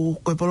tau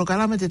koe polo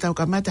kalama te tau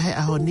kamata he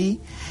ahoni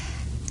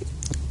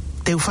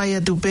te uwhai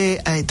atu pe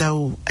ai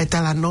tau e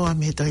talanoa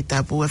me he tohi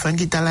tapu e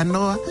whanki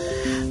talanoa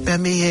pe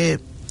me he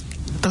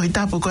tohi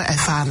tapu koe ai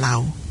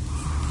whanau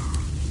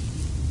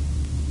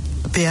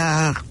pe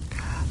a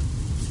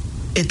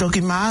e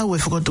toki mau e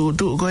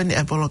whakotuutu koe ni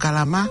a polo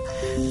kalama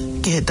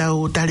ki he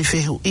tau tari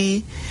whehu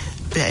i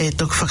pe e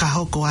toki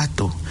whakahoko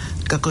atu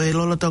ka koe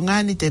lolo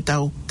tongani te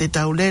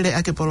tau lele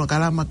ake polo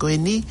kalama koe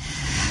ni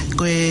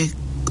koe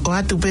o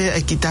atu pe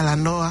e ki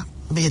talanoa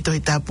me he tohi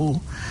tapu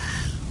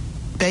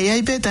pe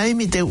iai pe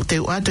taimi te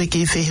atu e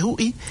ki whehu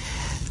i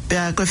pe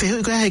a koe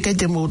whehu i koe hei kai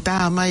te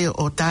mūtaa mai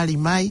o tali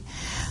mai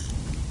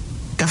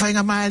ka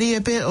whainga maari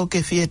e pe o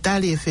ke fie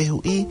tali e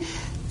whehu i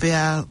pe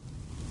a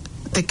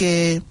te ke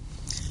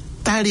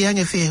tali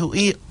ange whehu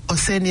i o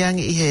seni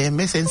ange i he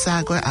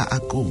mesensa koe a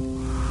aku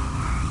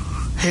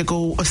he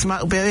ko o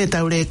sma upe e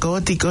tau le ko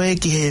ti koe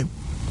ki he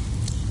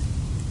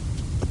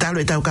tau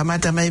e tau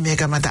kamata mai me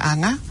kamata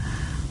anga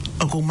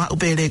o ku ma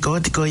upe le ko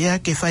ti koe ya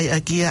ke whai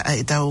akia a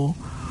e tau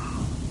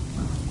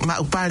ma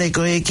upare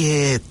koe ki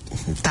he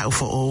tau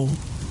fo o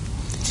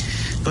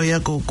ko ia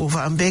ko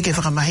whaambe ke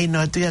whakamahino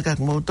atu ia kak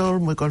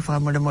moutol mo i kol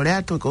whakamole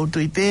atu ko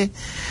utu i pe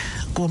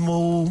ko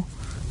mou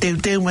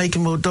teu mai ki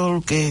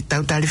moutol ke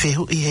tau tari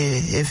whehu i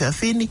he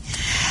whiawhini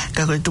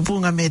ka koe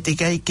tupunga me te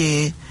kai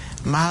ke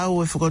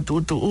mau e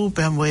whakotu utu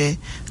pe mo e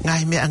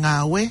ngahi mea ngā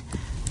ue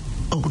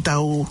o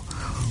tau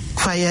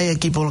whai ai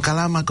ki polo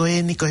kalama koe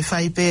ni koe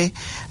whai pe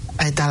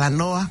ai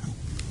talanoa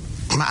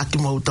ma aki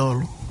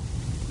moutolu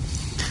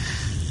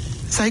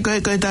sai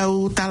koe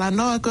tau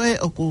talanoa koe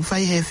o ku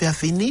whai he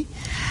whiawhini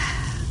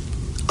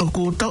o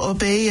ku to o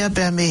pe ia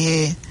pe me he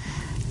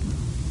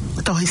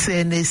tohi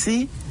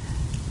senesi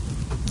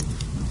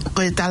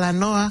koe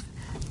talanoa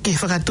ke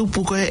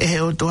whakatupu koe e he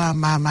o toa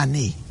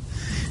mamani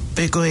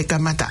pe koe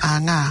kamata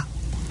anga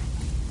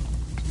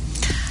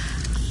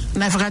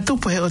nai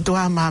whakatupu he o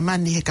toa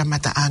mamani he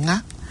kamata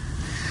anga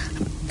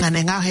nane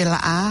ngau he la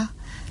a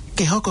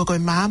ke hoko koe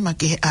mama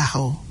ki he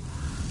aho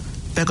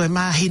pe koe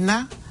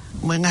mahina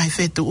mo ngahi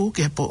whetu u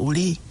ke po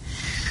uli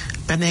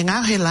pe ne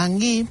ngau he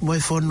langi mo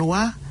e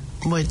whonua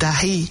mo e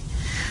tahi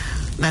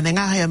nane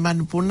ngau he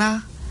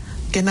manupuna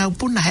ke nau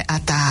puna he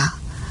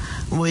ata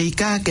mo i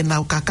ka ke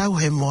nau kakau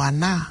he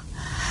moana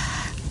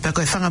pe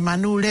koe whanga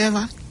manu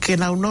lewa ke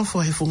nau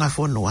nofo he funga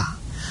whonua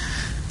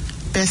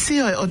pe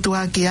sio e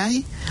otua ki ai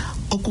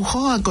o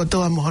kuhoa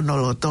kotoa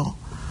mohonoloto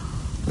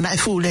na e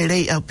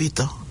fulelei au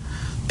pito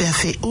pe a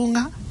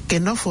whiunga ke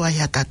nofo ai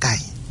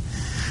hakakai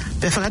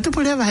pe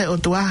whakatupu lewa he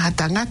otua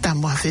hatangata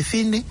mo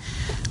hawhewhine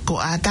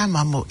ko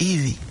atama mo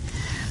iwi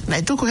na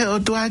e tuku he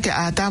otua ke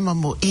atama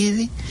mo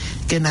iwi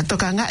ke na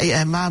toka ngai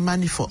ai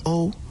mamani fo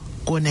ou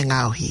kone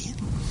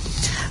ngauhi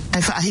ai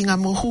whaahinga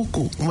mo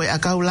huku mo e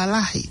akau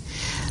lalahi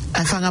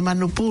ai whanga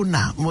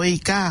manupuna mo i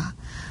ka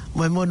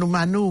mo e monu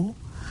manu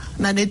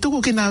na ne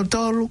tuku ki nau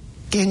tolu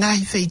ke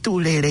ngahi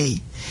wheitu lerei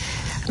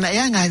na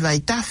ea ngai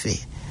vai tafe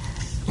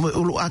mo e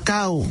ulu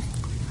akau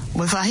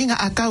mo e whaahinga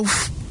akau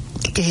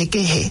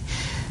kehe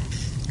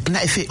na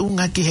e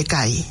whiunga ki he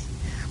kai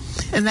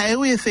e na e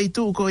ui e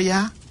wheitu ko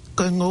ia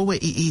ko ngowe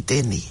i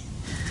teni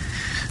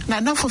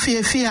Na nofo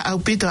fia au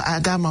pito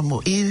Adama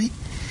mo iwi.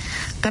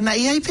 Kana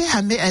iai pe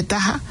ha mea e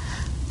taha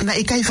na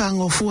i kai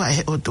whangofua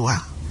e otua.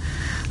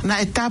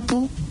 Na e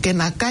tapu ke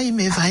na kai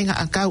me whainga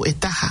akau e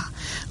taha.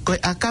 Koe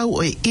akau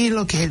o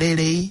ilo ke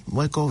lerei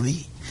mo e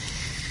kovi.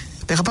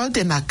 Pe ka pau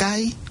te na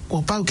kai,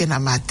 ko pau ke na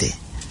mate.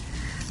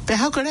 Pe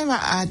hako rewa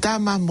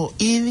Adama mo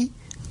iwi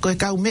koe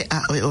kau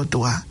mea o e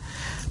otua.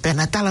 Pe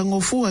na tala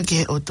ngofua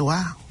ke e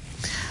otua.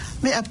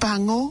 Mea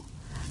pango,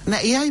 na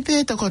iai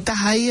pe toko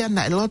taha ia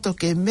na loto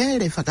ke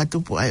mere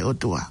whakatupu ai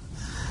otua.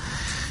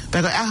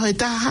 Pero aho e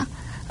taha,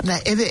 na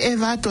eve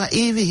atua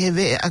iwi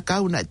hewe e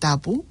akau na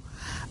tapu,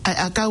 ai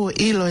akau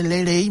ilo e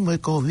lere i mo e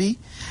kovi,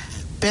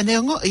 pene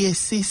ongo i e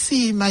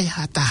sisi mai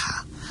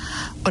hataha,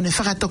 o ne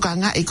whakatoka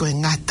nga i koe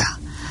ngata.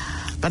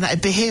 Pana e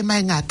pehe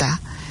mai ngata,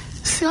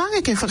 si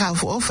wange ke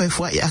whakaufu ofa e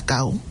fua i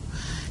akau,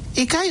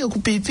 i kai o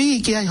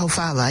kupipi ki ai ho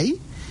whawai,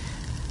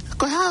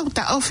 koe hao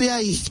ta ofi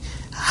ai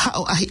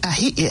hao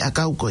ahi e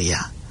akau ko ia.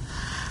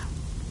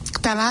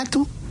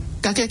 Talatu,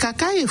 ka ke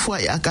kakai e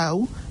fua i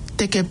akau,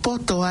 te ke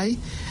poto ai,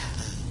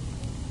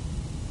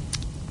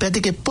 pe te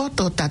ke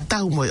poto ta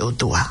tau mo e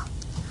otua.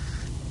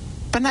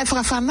 Pana e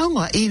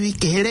whakawhanonga iwi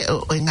ke here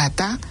o e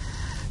ngata,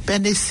 pe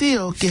ne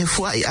sio ke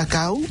fua i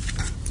akau,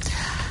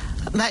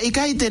 na i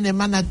kai tene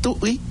mana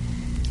tui,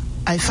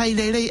 ai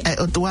whairerei ai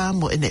otua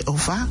mo ene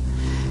ofa,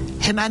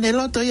 he na ne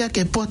loto ia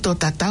ke poto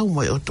ta tau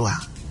mo e otua.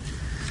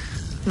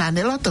 Na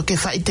ne loto ke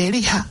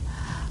whaiteriha,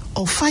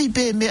 o whai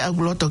pe me au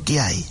loto ki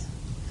ai.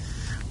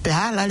 Pe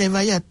hala le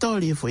vai a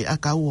tori e fui a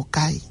kau o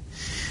kai.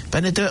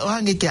 Pane toi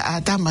oangi ki a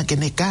atama ke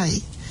ne kai.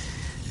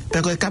 Pe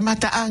koe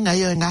kamata anga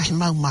i o ngahi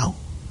mau.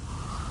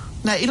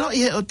 Na ilo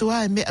i he o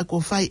tua e mea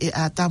ko whai e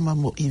atama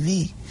mo i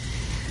vi.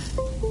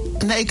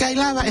 Na i kai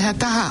lava e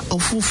hataha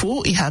o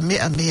fufu i ha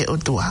mea me o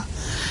tua.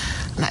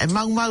 Na e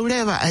mau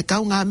lewa e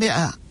kau ngā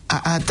mea a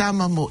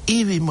atama mo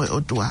i vi mo o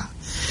tua.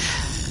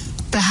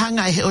 Pe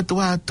hanga e he o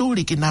tua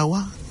tūri ki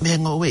naua me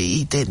ngowe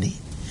i teni.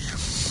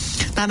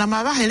 Na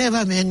mawahe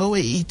lewa me ngowe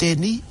i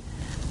teni,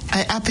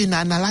 ai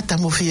apina na lata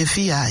mo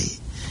fia ai.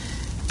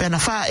 Pena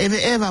wha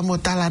ewa mo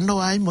tala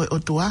noa ai mo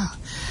otua.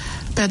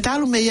 Pena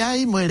talu me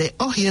iai mo le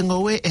ohi e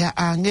ngowe e a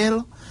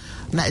angelo,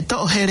 na e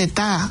to'o here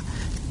tā,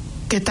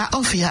 ke ta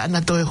ofia ana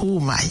toe hū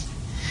mai.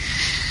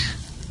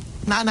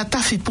 Na ana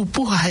tafi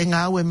pupuha he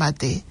ngā ue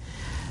mate,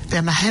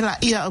 pena hela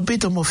ia o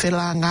pito mo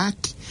whela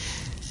ngāki.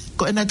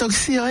 Ko ena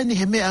toksio eni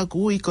he mea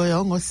kui ko e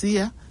ongo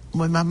sia,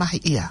 mo mamahi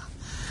ia.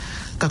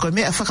 Ka koe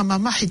mea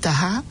whakamamahi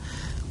taha,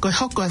 koe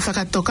hoko e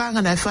whakatokanga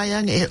na e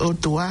whaiangi e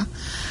otua,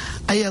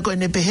 aia koe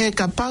ne pehe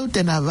ka pau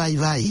tena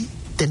vai,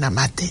 tena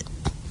mate.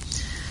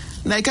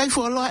 Na i kai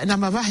fuoloa e na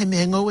mawahe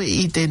me ngowe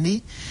i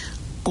teni,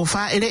 ko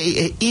whaere i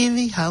e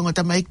iwi haonga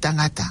tamaik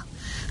tangata,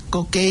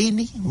 ko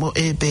keini mo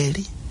e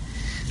peri.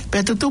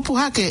 Pea tutupu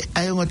hake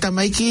aionga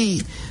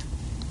tamaiki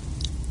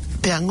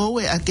pea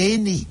ngowe a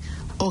keini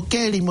o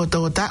keri mo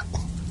tōta,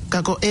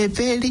 ka ko e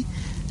peri,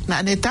 na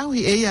ane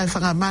tauhi e ia e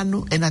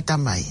whangamanu e na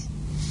tamai.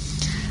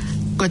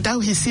 Ko tau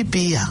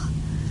hisipi ia.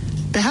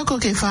 Pe hako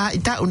ke wha i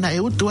tau na e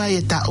utua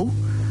e tau,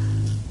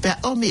 pe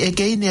omi e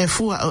keini e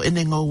fua o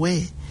ene ngowe,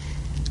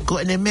 ko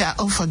ene mea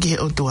ofa ki he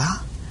otua.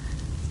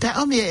 Pe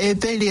omi e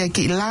peli e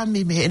ki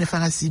lami me ene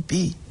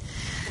whangasipi.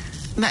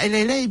 Na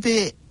elelei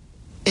pe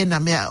ena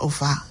mea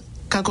ofa,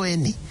 kako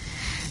eni.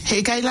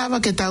 He kai lava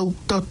ke tau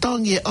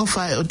totongi e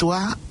ofa e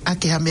otua a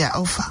ke ha mea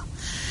ofa.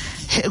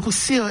 He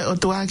kusio e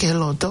otua ke he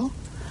loto,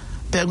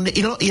 pe une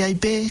ilo iai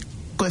pe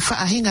koe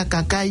whaahinga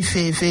kakai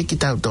fe ki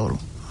tau tolu.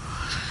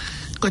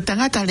 Ko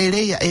tangata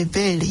lereia e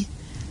peli,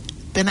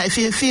 pena e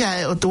fia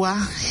e otua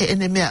he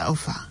ene mea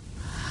ofa.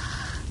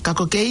 Ka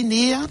ko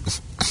keini ia,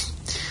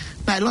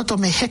 na e loto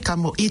me heka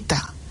mo ita,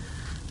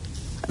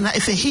 na e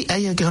fehi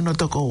aia ke hono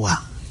toko ua.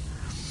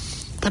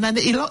 Pena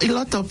ne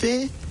iloto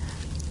pe,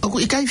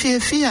 oku ikai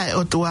fia e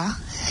otua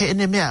he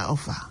ene mea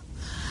ofa.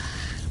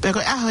 Pe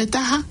koe aho e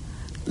taha,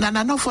 na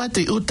nanofo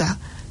atu i uta,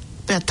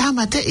 pe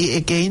tamate i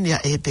e keini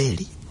a e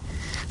peli.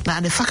 Na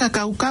ane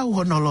whakakau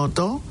hono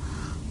loto,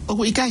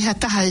 oku ikai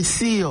hataha e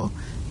sio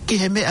ki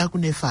he mea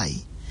kune whai.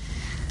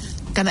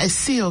 Kana e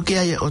sio ki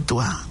ai e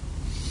otua.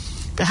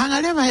 Pe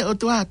hanga lewa he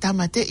otua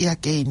tamate i a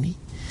keini.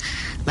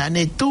 Na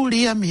ne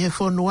tūria mi he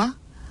whonua,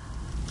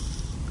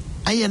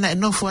 ai ana e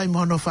nofu ai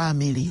mohono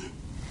whamiri.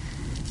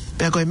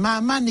 Pe koe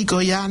mamani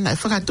ko iana e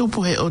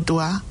whakatupu he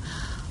otua,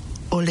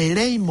 o le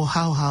rei mo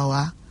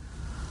hauhaua,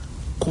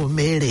 ko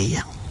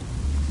mereia.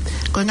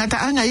 Koe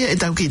ngata anga ia e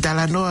tau ki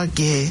tala noa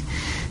ki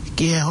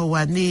he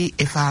houani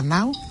e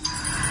whanau,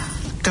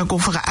 ka ko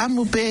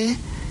whakaamu pe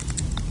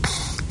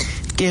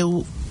ke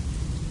u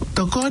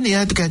tokoni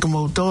atu ka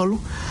kumautolu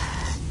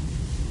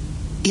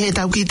i he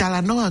tau ki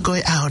tala noa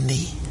koe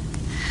aoni.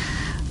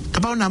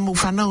 Ka pau na mu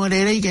whanau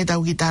rerei ke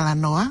tau ki tala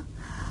noa,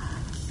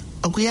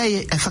 o kuia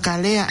e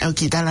whakalea e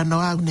ki tala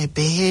noa ne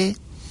pehe,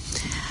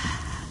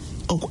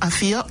 o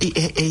awhio i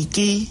e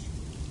eiki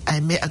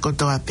ai mea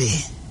kotoa pe.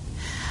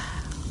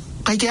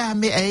 Kai kia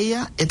mea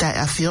eia e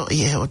tai awhio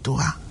i e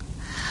otua.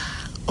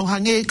 O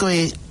hange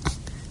koe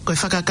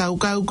whakakau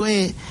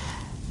koe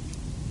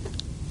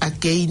a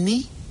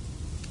keini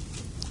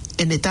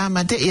ne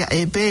tamate ia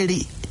e peli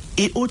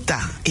I uta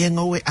I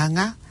ngowe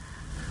anga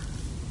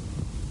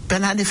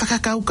pena ne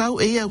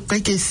whakakaukau e ia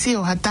kai ke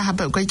sio hataha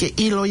pa kai ke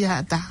ilo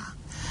ia hataha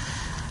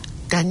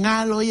ka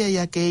ngalo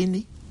ia ke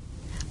ini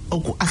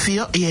o ku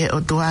afio ia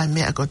o toa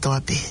mea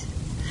kotoa pe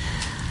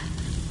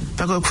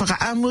pako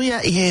whakaamu ia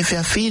I he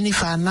whiawhini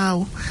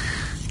whanau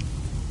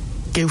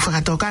ke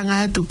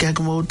whakatokanga atu ke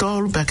akumo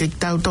tolu pa ke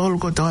tau tolu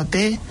kotoa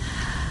pe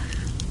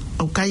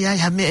o kai ai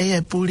hame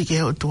e puli ke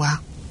o toa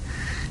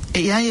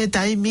e ai e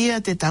tai mia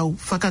te tau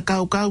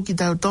whakakaukau ki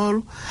tau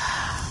tolu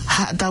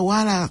ha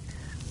tawala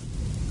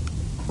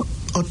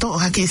o to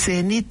haki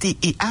se niti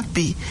I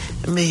api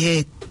me he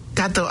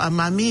kato a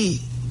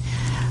mami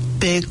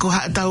pe ko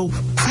ha tau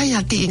whai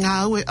haki I ngā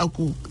aue au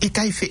ku I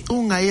kai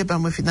whiunga e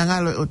pa mo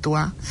whinangalo o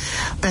toa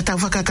pe tau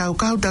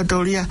whakakaukau tau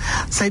toria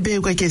sai be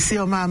ukai ke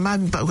sio maa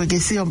mami pa ukai ke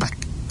sio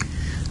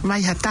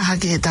mai hataha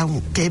ke he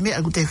tau ke mea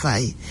ku te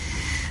whai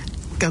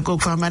ka kou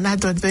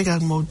whamanato at peka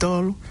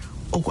moutolu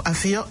o ku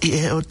awhio I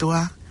e o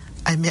toa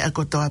ai mea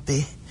kotoa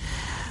pe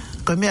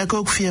ko mea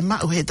kou whia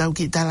mau he tau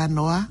ki tala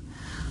noa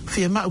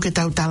whia mau ke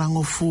tau tala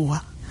ngofua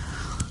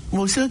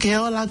mōsio ke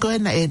ola koe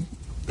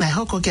na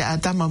hoko ke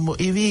atama mo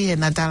iwi he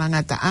na tala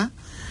ngataa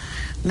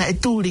na e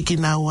tūri ki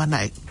naua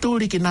na e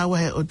tūri ki naua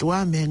he o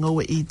toa me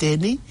ngowe I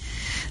tēni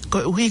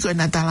ko uhi koe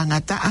na tala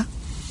ngataa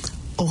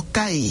o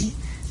kai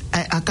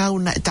ai akau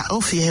na ta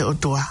ofi he o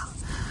toa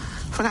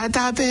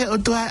whakata pe o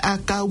toa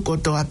akau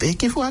kotoa pe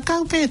ki fu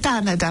akau pe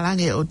tāna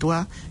talange o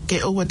toa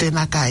ke owa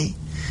tēnā kai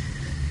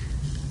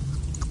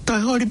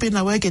toi hori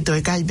pina wai ke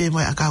toi kai be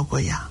moe akau ko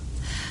ia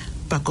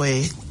pa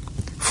koe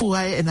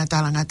fuai e na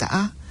talangata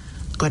a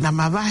koe na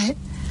mawahe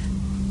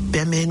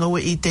pe me ngowe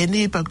I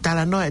tēni pa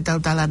tala noa e tau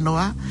tala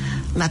noa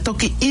na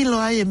toki ilo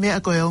ai e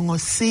mea koe ongo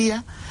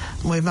sia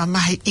moe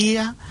mamahi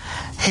ia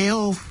he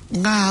o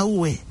ngā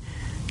ue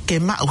ke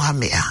mau ha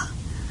mea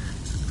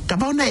ka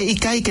pauna e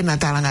ikai ke na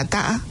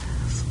talangata a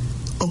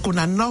o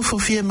kuna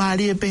nofo fie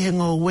maari e pehe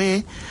ngowe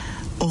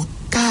o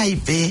kai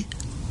pe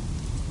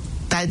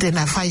tai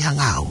tēnā whai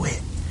hanga ue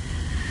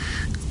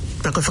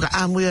pa koe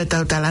whakaamu ia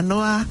tau tala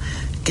noa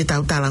ke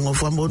tau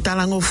talangofua mo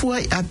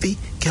talangofua I api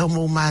ke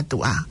homo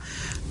mātua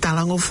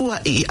talangofua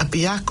I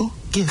api ako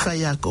ke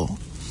whai ako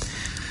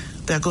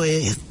pia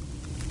koe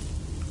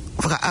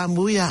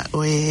whakaamu ia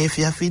o e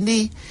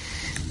whiawhini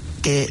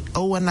ke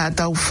oua nā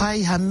tau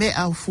whai ha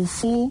mea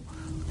fufu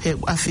he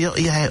awhio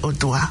ia he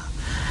otua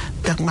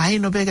pia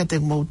mahino peka te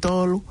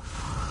moutolu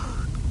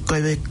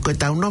koe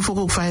tau nofo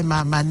kou whai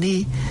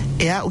mamani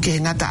e au ke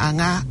ngata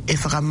anga e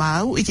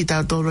whakamau I ki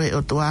tau toro e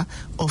otua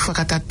o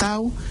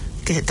whakatatau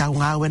ke tau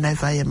ngā wena e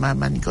whai e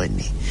mamani koe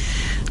ni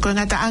koe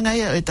ngata anga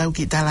ia e tau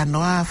ki tala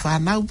noa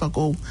whanau pa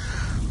kou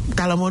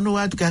tala monu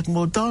atu ke aku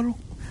moutolu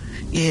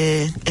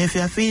e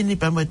whiawhini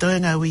pa mo toe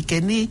ngā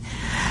wikeni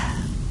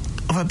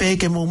o whape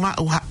ke mou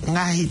mau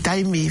ngahi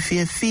taimi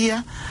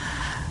fia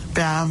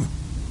pa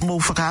mou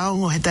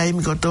whakaongo he taimi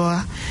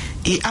kotoa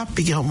I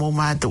api ke homo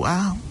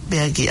mātua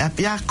pia ki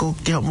api ako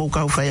ke homo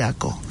kau whai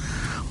ako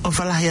o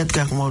whalahi atu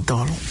ka kumo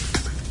tolu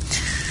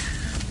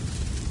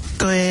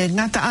koe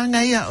ngata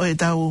anga ia o e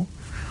tau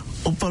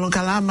o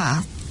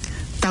polokalama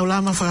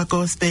Taulama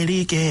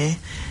FakaKosipeli ke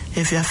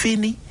he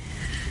whiawhini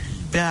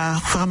pia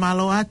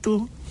whakamalo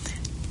atu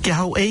ke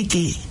hau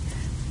eiki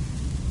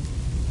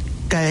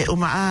kai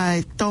umaa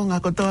e tonga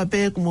kotoa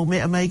pe kumo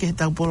mea mai ke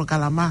tau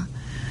polokalama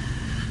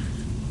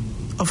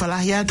o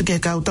whalahi atu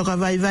ke kau toka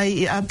vai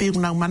I api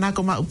unau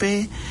manako ma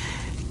upe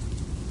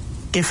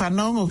ke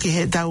whanongo ki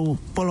he tau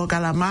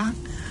polokalama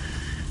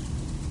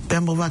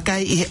pe mo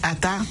wakai I he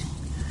ata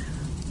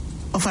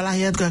o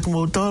whalahi atu ka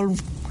kumoutolu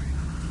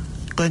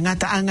koe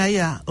ngata anga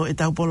ia o e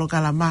tau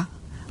polokalama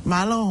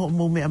malo ho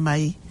mo mea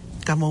mai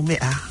ka mo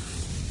mea